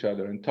close to each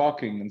other and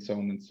talking and so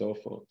on and so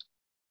forth.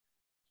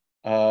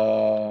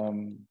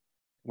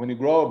 When you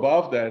grow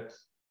above that,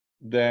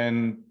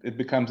 then it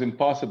becomes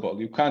impossible.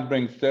 You can't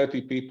bring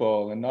 30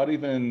 people and not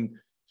even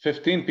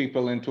 15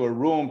 people into a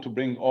room to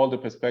bring all the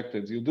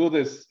perspectives. You do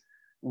this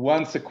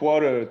once a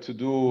quarter to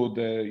do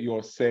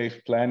your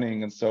safe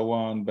planning and so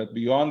on. But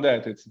beyond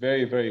that, it's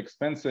very, very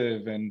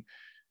expensive and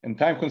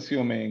time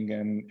consuming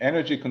and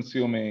energy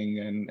consuming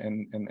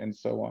and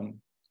so on.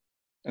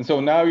 And so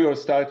now you're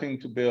starting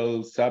to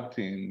build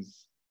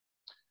sub-teams.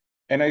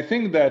 And I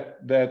think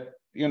that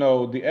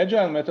the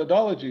agile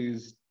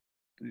methodologies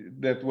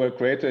that were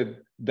created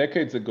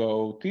decades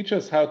ago teach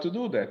us how to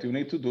do that. You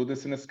need to do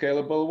this in a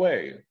scalable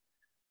way.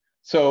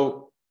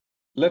 So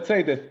let's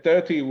say that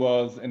 30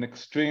 was an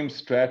extreme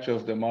stretch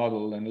of the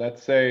model, and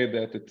let's say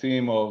that a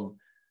team of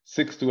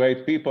 6 to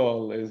 8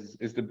 people is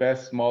the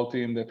best small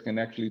team that can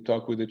actually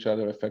talk with each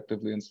other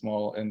effectively and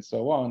small and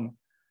so on.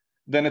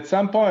 Then at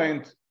some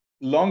point,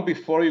 long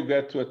before you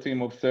get to a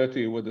team of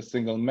 30 with a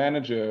single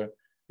manager,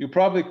 you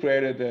probably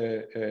created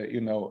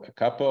a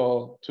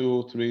couple,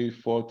 2, 3,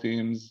 4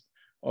 teams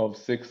of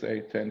 6,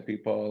 8, 10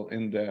 people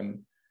in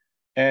them.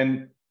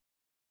 And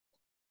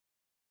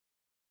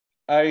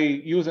I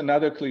use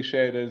another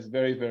cliche that is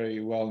very, very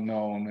well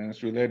known, and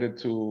it's related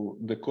to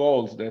the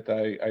goals that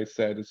I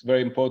said. It's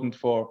very important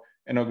for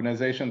an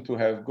organization to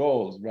have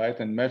goals, right?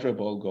 And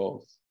measurable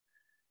goals.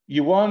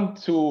 You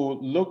want to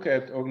look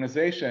at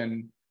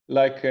organization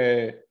like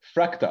a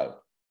fractal,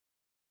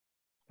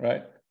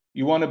 right?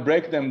 You want to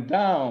break them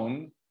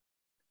down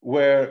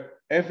where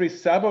every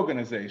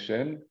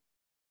sub-organization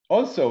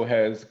also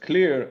has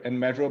clear and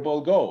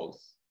measurable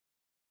goals,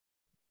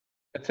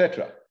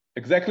 etc.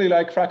 Exactly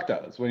like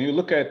fractals. When you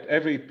look at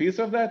every piece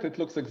of that, it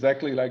looks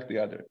exactly like the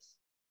others.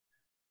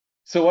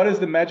 So what is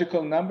the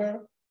magical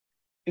number?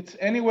 It's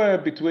anywhere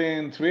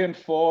between 3 and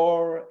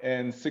 4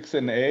 and 6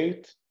 and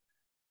 8.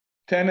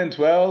 10 and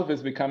 12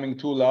 is becoming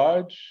too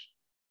large.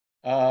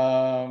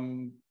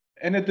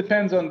 And it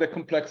depends on the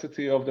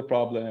complexity of the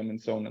problem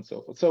and so on and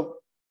so forth. So,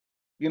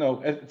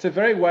 it's a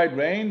very wide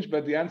range,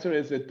 but the answer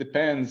is it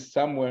depends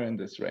somewhere in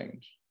this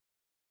range.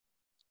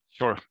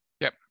 Sure.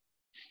 Yep.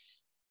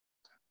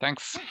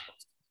 Thanks.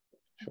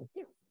 Sure.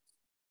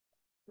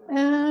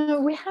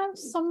 We have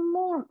some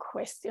more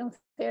questions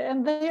there,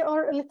 and they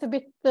are a little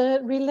bit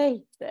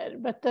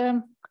related, but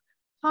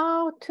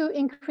how to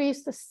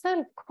increase the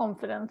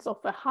self-confidence of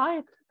a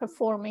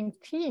high-performing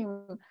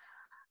team?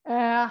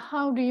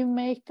 How do you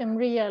make them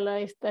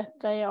realize that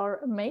they are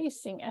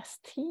amazing as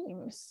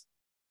teams?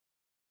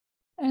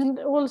 And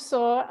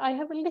also, I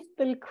have a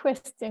little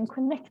question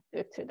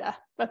connected to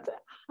that, but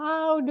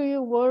how do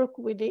you work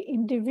with the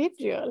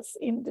individuals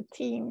in the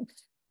team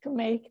to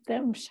make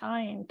them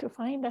shine, to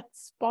find that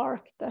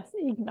spark that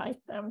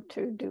ignites them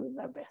to do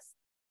their best?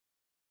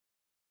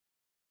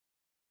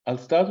 I'll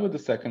start with the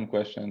second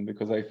question,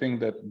 because I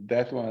think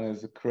that one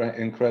is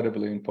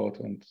incredibly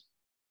important.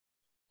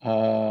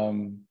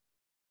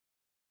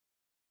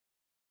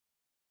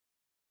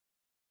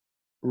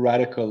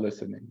 Radical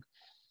listening.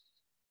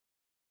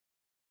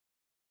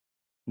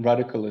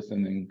 Radical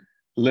listening.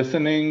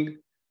 Listening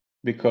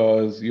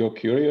because you're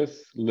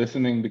curious,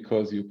 listening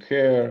because you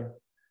care,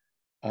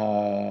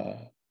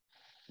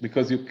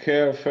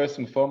 first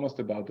and foremost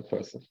about the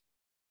person.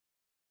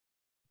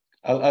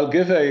 I'll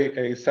give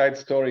a side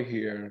story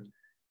here.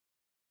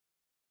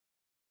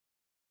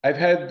 I've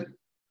had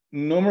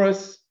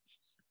numerous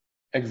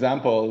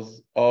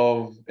examples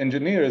of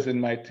engineers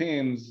in my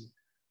teams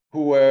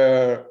who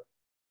were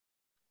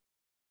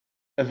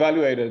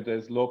evaluated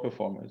as low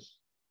performers.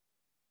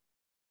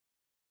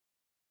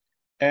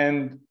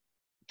 And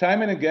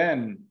time and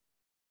again,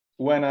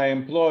 when I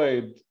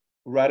employed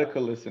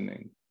radical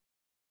listening,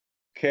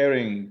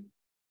 caring,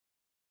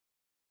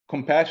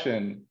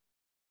 compassion,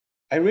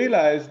 I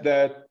realized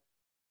that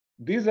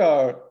these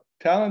are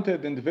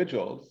talented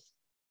individuals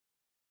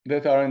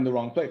that are in the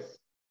wrong place.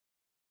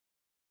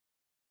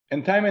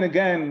 And time and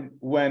again,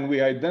 when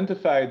we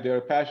identified their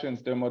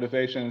passions, their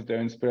motivations, their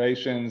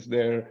inspirations,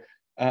 their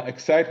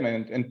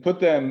excitement, and put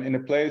them in a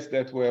place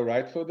that were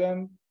right for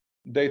them,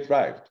 they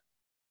thrived.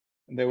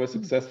 And they were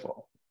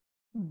successful.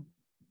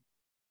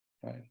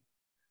 Right.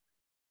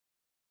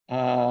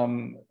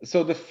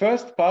 So the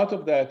first part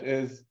of that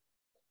is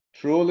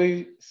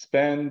truly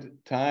spend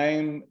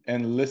time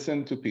and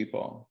listen to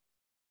people.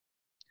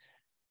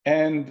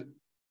 And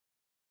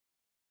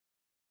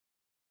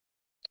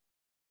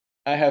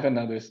I have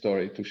another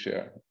story to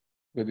share,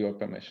 with your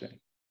permission.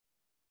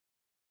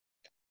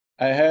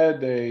 I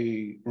had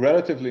a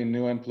relatively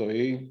new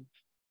employee,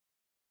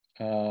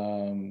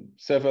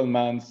 several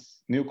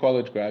months, new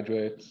college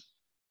graduate,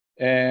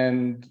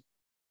 and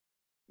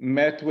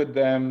met with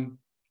them,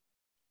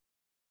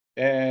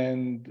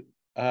 and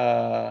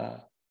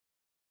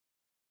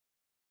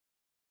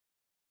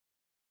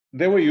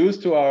they were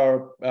used to our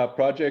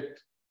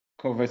project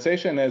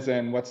conversation as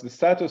in what's the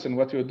status and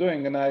what you're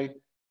doing. And I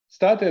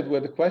started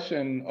with the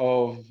question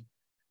of,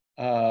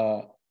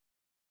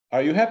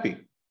 are you happy?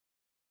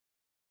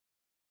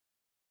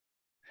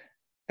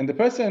 And the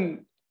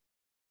person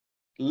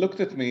looked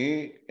at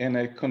me in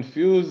a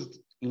confused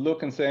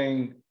look and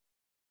saying,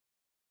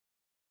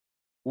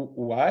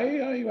 why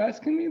are you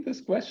asking me this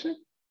question?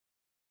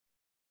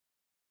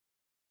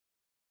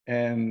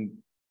 And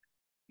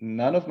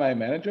none of my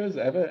managers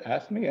ever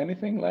asked me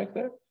anything like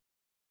that.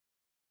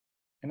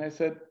 And I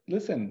said,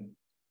 listen,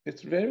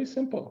 it's very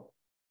simple.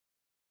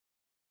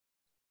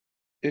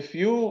 If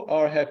you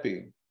are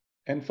happy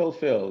and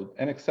fulfilled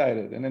and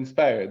excited and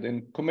inspired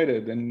and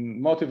committed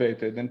and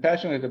motivated and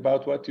passionate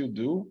about what you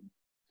do,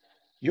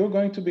 you're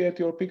going to be at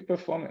your peak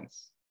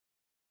performance.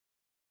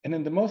 And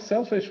in the most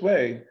selfish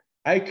way,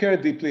 I care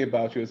deeply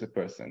about you as a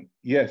person.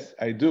 Yes,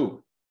 I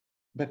do.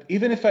 But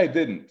even if I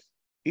didn't,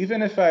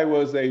 even if I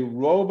was a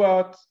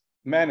robot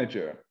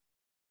manager,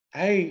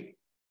 I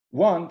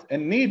want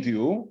and need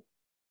you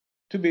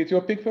to be at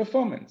your peak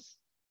performance.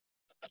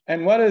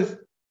 And what is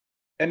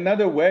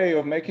another way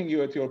of making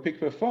you at your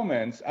peak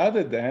performance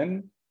other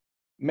than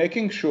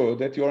making sure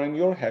that you're in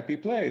your happy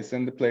place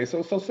and the place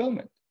of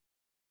fulfillment?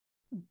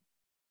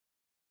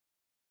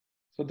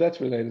 So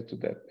that's related to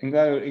that.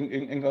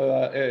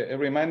 Inga,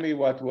 remind me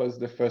what was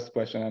the first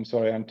question. I'm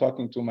sorry, I'm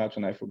talking too much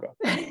and I forgot.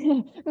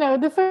 No,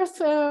 the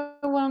first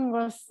one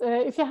was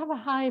if you have a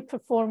high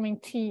performing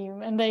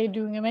team and they're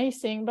doing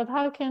amazing, but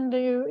how can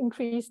you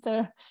increase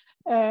their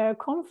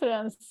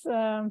confidence?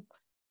 How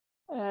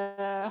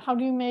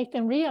do you make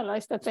them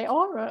realize that they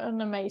are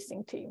an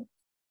amazing team?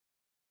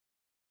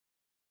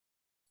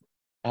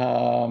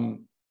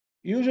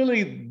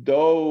 Usually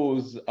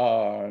those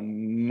are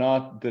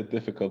not the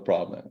difficult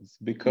problems,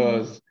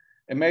 because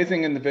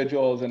amazing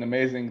individuals and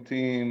amazing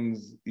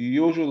teams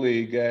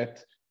usually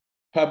get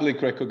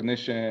public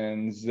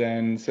recognitions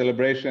and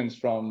celebrations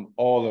from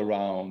all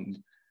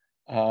around.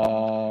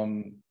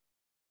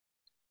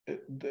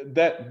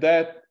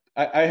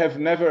 I have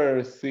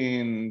never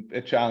seen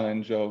a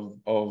challenge of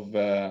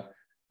a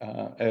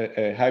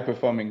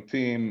high-performing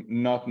team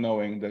not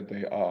knowing that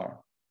they are.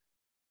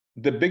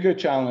 The bigger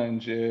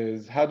challenge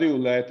is, how do you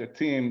let a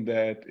team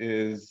that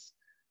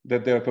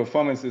their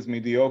performance is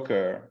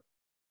mediocre,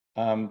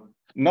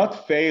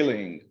 not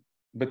failing,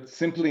 but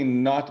simply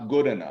not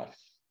good enough?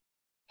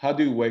 How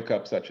do you wake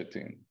up such a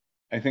team?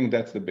 I think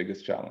that's the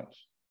biggest challenge,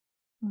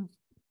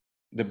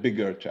 the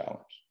bigger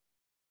challenge.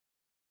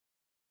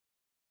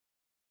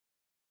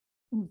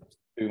 Do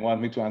you want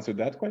me to answer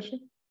that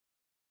question?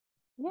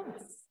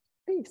 Yes,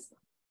 please.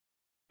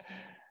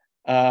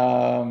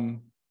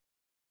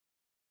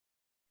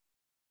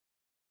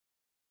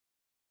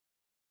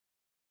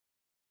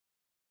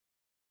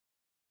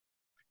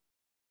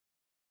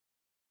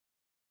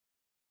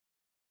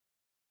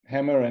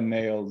 Hammer and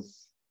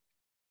nails.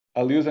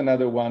 I'll use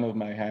another one of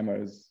my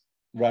hammers,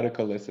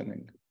 radical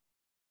listening.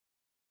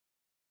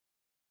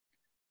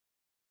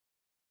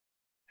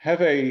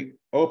 Have an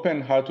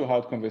open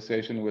heart-to-heart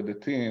conversation with the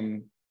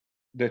team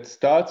that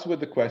starts with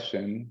the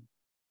question,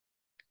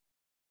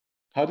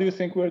 how do you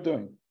think we're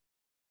doing?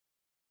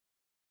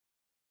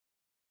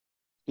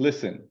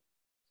 Listen.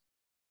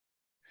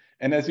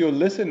 And as you're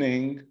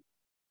listening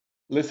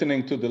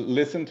to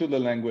the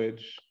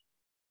language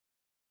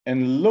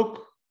and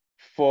look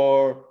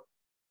for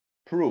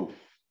proof,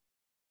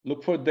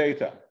 look for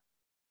data.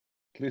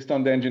 At least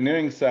on the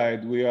engineering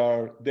side, we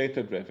are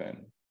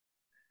data-driven.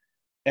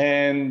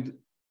 And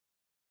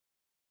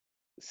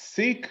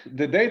seek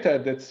the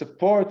data that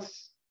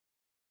supports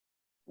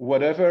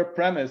whatever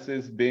premise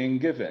is being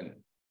given.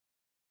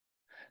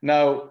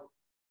 Now,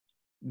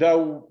 there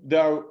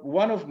are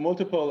one of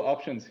multiple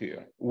options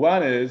here.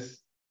 One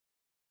is,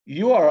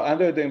 you are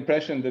under the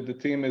impression that the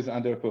team is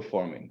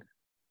underperforming,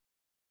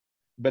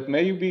 but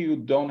maybe you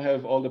don't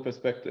have all the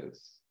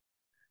perspectives.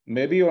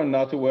 Maybe you're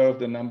not aware of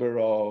the number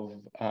of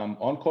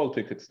on-call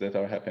tickets that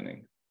are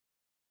happening.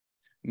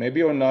 Maybe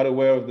you're not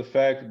aware of the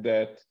fact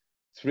that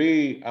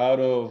 3 out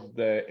of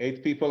the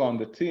 8 people on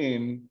the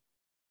team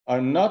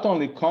are not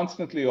only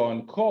constantly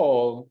on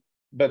call,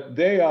 but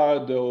they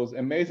are those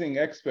amazing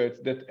experts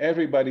that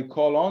everybody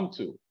call on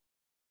to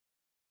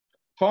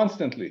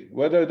constantly,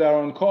 whether they're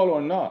on call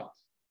or not.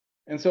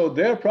 And so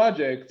their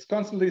projects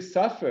constantly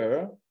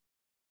suffer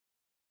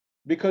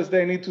because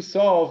they need to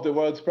solve the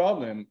world's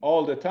problem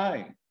all the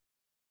time.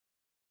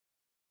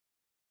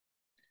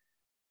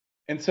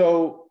 And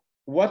so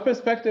what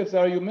perspectives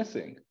are you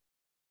missing?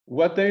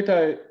 What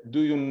data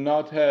do you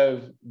not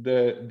have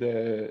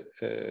the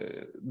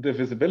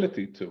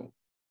visibility to?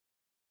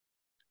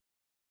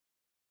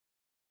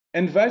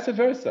 And vice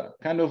versa,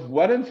 kind of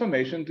what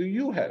information do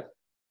you have?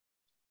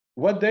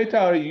 What data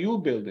are you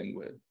building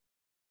with?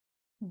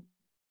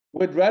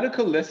 With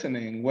radical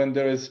listening, when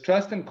there is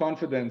trust and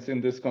confidence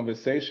in this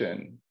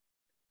conversation,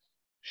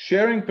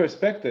 sharing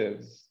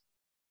perspectives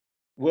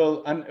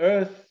will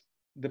unearth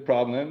the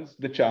problems,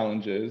 the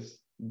challenges,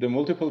 the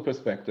multiple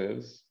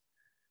perspectives,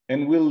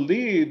 and will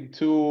lead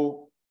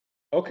to,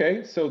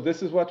 okay, so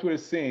this is what we're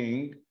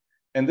seeing,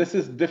 and this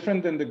is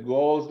different than the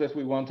goals that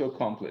we want to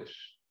accomplish.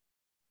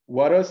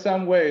 What are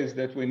some ways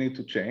that we need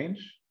to change?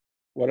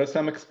 What are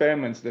some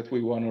experiments that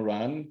we want to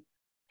run?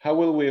 How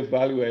will we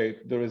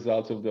evaluate the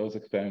results of those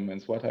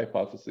experiments? What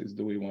hypotheses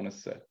do we want to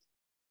set?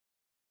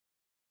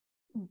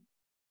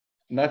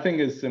 Nothing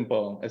is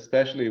simple,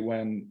 especially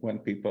when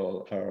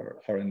people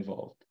are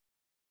involved.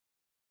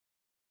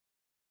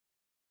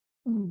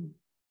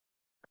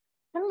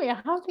 Tell me,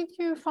 how did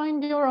you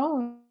find your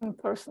own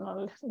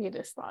personal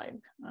leader style?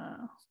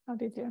 How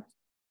did you?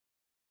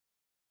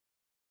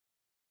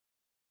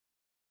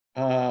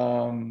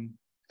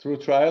 Through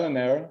trial and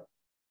error,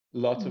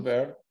 lots of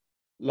error,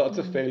 lots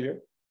of failure,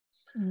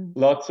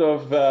 lots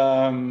of,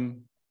 I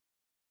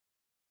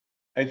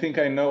think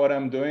I know what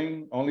I'm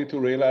doing, only to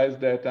realize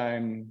that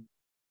I'm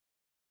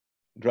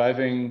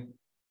driving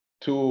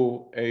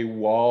to a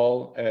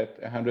wall at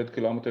 100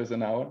 kilometers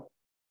an hour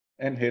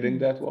and hitting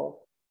that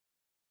wall.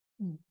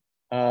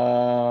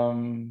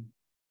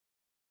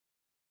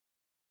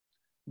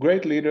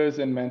 Great leaders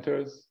and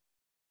mentors.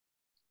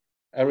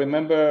 I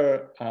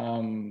remember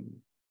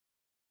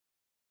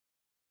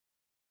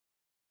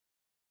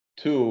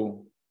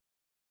two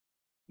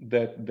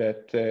that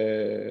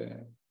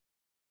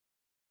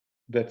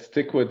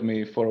stick with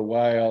me for a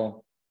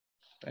while,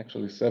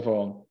 actually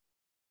several.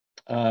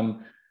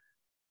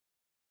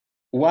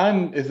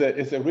 One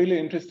is a really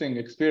interesting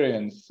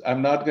experience.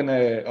 I'm not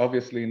gonna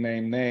obviously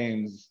name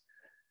names,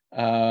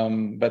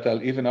 but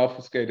I'll even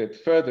obfuscate it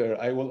further.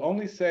 I will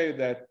only say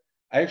that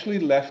I actually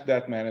left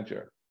that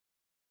manager.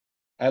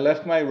 I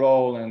left my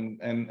role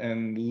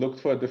and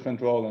looked for a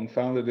different role and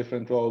found a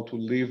different role to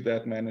leave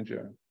that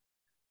manager.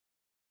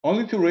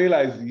 Only to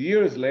realize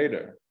years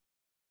later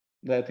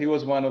that he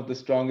was one of the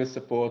strongest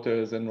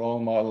supporters and role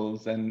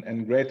models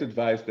and great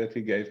advice that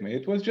he gave me.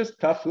 It was just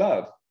tough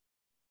love,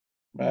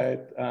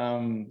 right?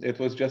 It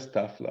was just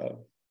tough love.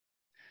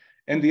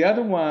 And the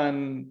other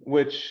one,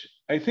 which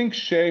I think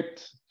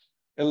shaped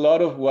a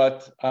lot of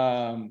what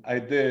I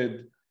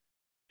did,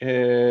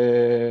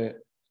 the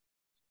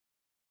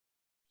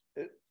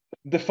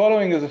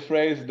following is a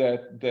phrase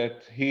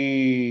that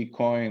he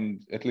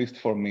coined, at least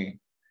for me.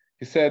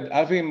 He said,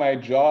 Avi, my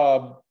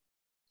job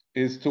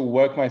is to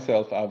work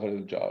myself out of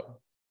the job.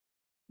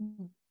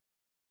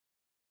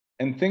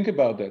 And think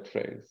about that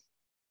phrase.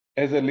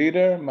 As a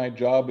leader, my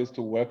job is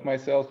to work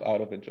myself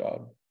out of a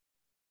job.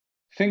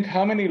 Think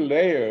how many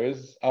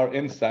layers are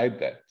inside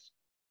that.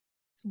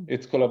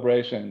 It's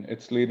collaboration,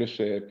 it's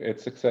leadership,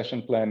 it's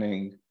succession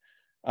planning,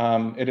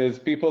 it is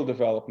people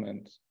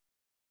development,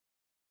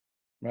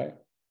 right?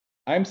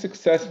 I'm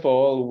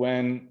successful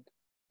when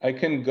I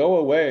can go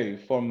away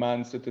for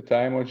months at a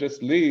time or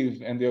just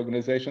leave and the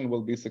organization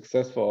will be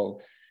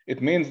successful.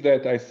 It means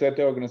that I set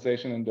the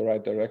organization in the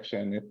right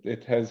direction.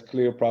 It has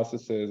clear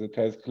processes, it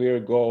has clear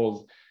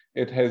goals,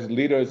 it has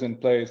leaders in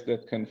place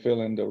that can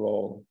fill in the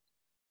role.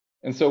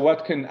 And so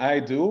what can I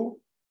do?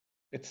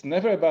 It's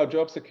never about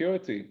job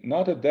security,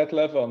 not at that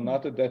level,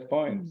 not at that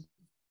point.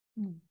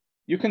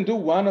 You can do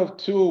one of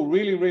two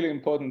really, really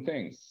important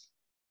things.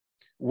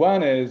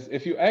 One is,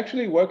 if you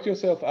actually work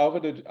yourself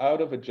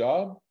out of a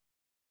job,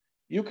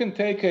 you can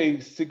take a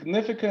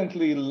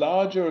significantly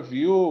larger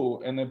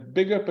view and a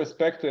bigger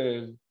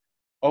perspective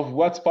of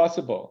what's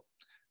possible.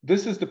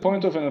 This is the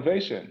point of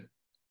innovation.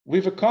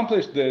 We've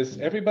accomplished this.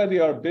 Everybody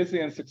are busy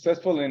and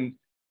successful in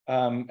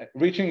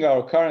reaching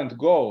our current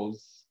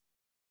goals.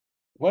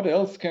 What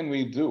else can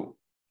we do,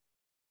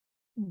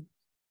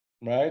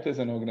 right, as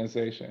an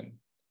organization?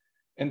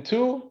 And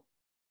two,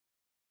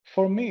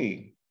 for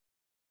me,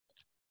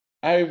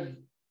 I've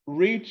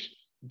reached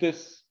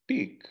this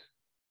peak.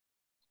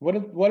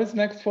 What is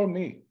next for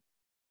me?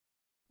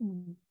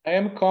 I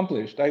am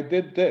accomplished. I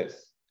did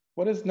this.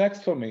 What is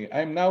next for me?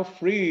 I'm now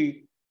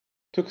free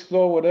to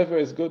explore whatever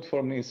is good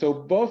for me. So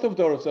both of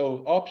those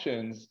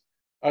options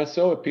are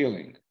so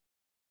appealing.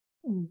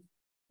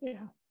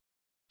 Yeah,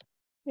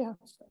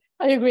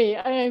 I agree,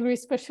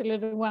 especially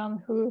the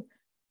one who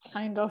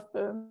kind of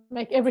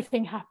make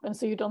everything happen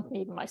so you don't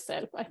need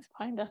myself. I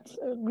find that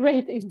a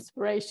great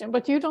inspiration,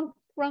 but you don't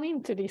run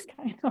into these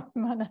kind of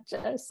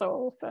managers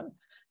so often.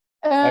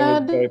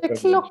 The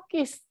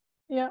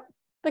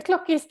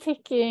clock is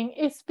ticking.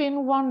 It's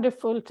been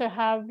wonderful to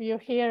have you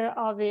here,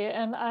 Avi,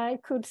 and I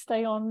could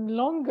stay on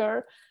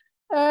longer.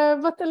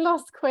 But the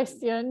last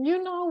question,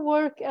 you now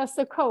work as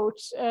a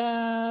coach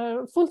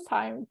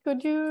full-time.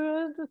 Could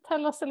you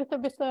tell us a little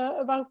bit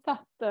about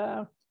that,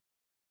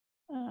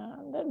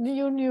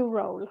 your new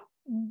role?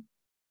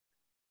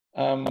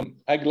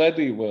 I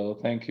gladly will,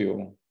 thank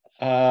you.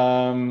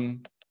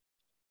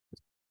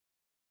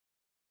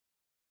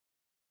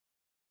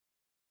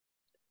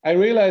 I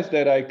realized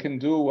that I can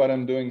do what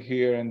I'm doing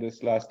here in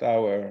this last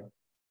hour.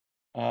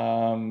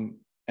 And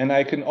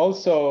I can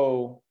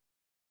also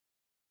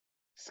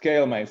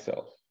scale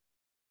myself.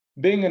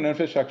 Being an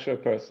infrastructure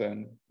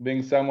person,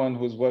 being someone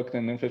who's worked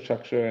in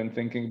infrastructure and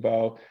thinking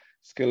about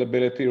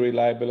scalability,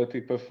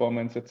 reliability,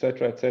 performance, et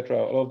cetera,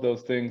 all of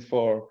those things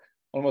for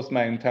almost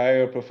my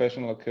entire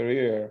professional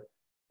career,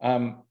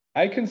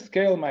 I can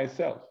scale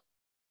myself,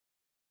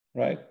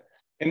 right?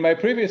 In my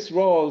previous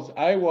roles,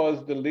 I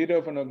was the leader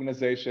of an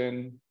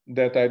organization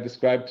that I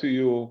described to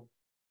you,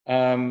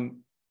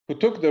 who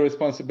took the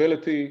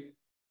responsibility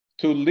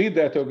to lead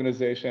that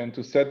organization,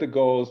 to set the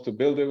goals, to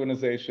build the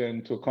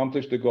organization, to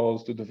accomplish the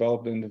goals, to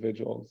develop the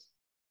individuals.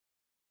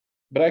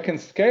 But I can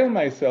scale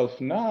myself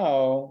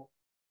now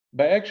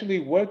by actually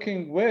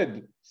working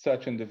with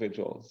such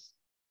individuals.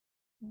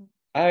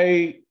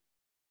 In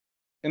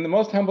the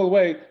most humble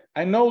way,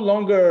 I no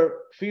longer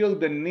feel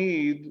the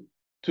need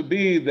to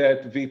be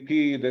that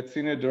VP, that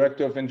senior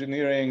director of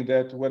engineering,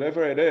 that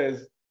whatever it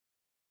is.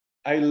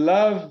 I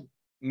love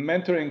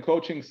mentoring,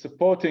 coaching,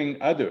 supporting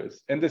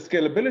others. And the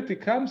scalability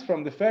comes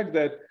from the fact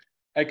that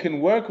I can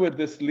work with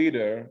this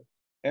leader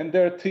and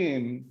their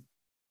team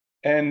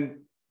and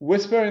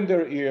whisper in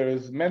their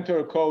ears,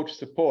 mentor, coach,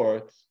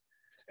 support.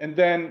 And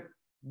then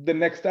the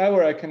next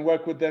hour, I can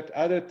work with that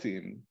other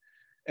team.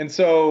 And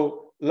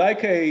so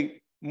like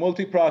a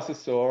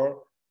multiprocessor,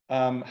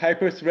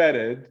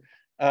 hyper-threaded,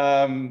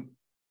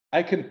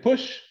 I can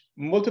push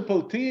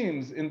multiple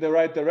teams in the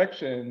right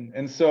direction.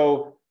 And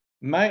so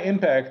my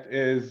impact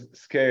is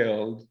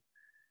scaled.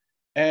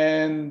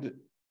 And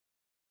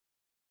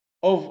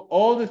of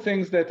all the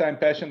things that I'm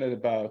passionate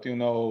about, you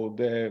know,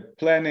 the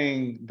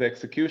planning, the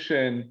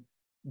execution,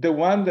 the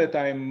one that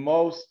I'm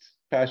most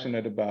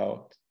passionate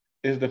about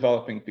is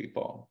developing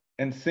people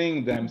and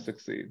seeing them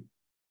succeed.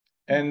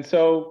 And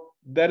so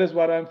that is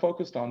what I'm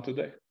focused on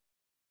today.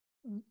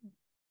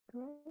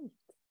 Great.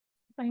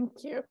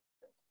 Thank you.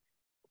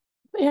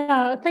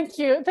 Yeah, thank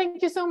you.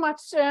 Thank you so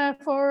much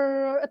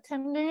for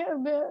attending,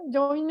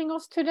 joining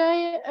us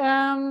today.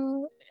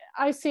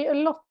 I see a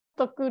lot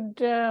of good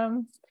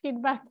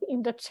feedback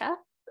in the chat.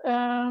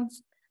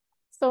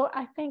 So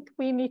I think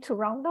we need to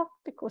round up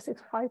because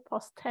it's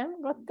 10:05,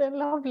 but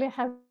lovely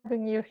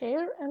having you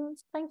here. And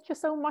thank you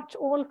so much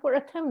all for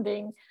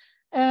attending.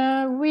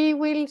 We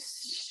will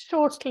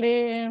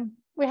shortly,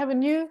 we have a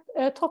new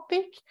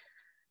topic.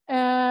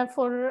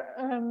 For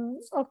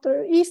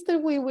after Easter,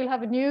 we will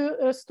have a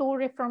new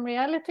story from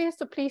reality.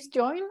 So please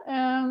join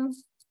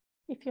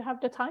if you have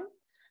the time.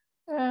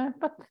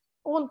 But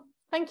all,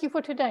 thank you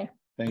for today.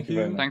 Thank you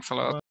very much. Thanks a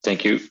lot.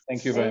 Thank you.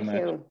 Thank you very much.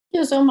 Thank you. Thank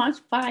you so much.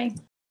 Bye.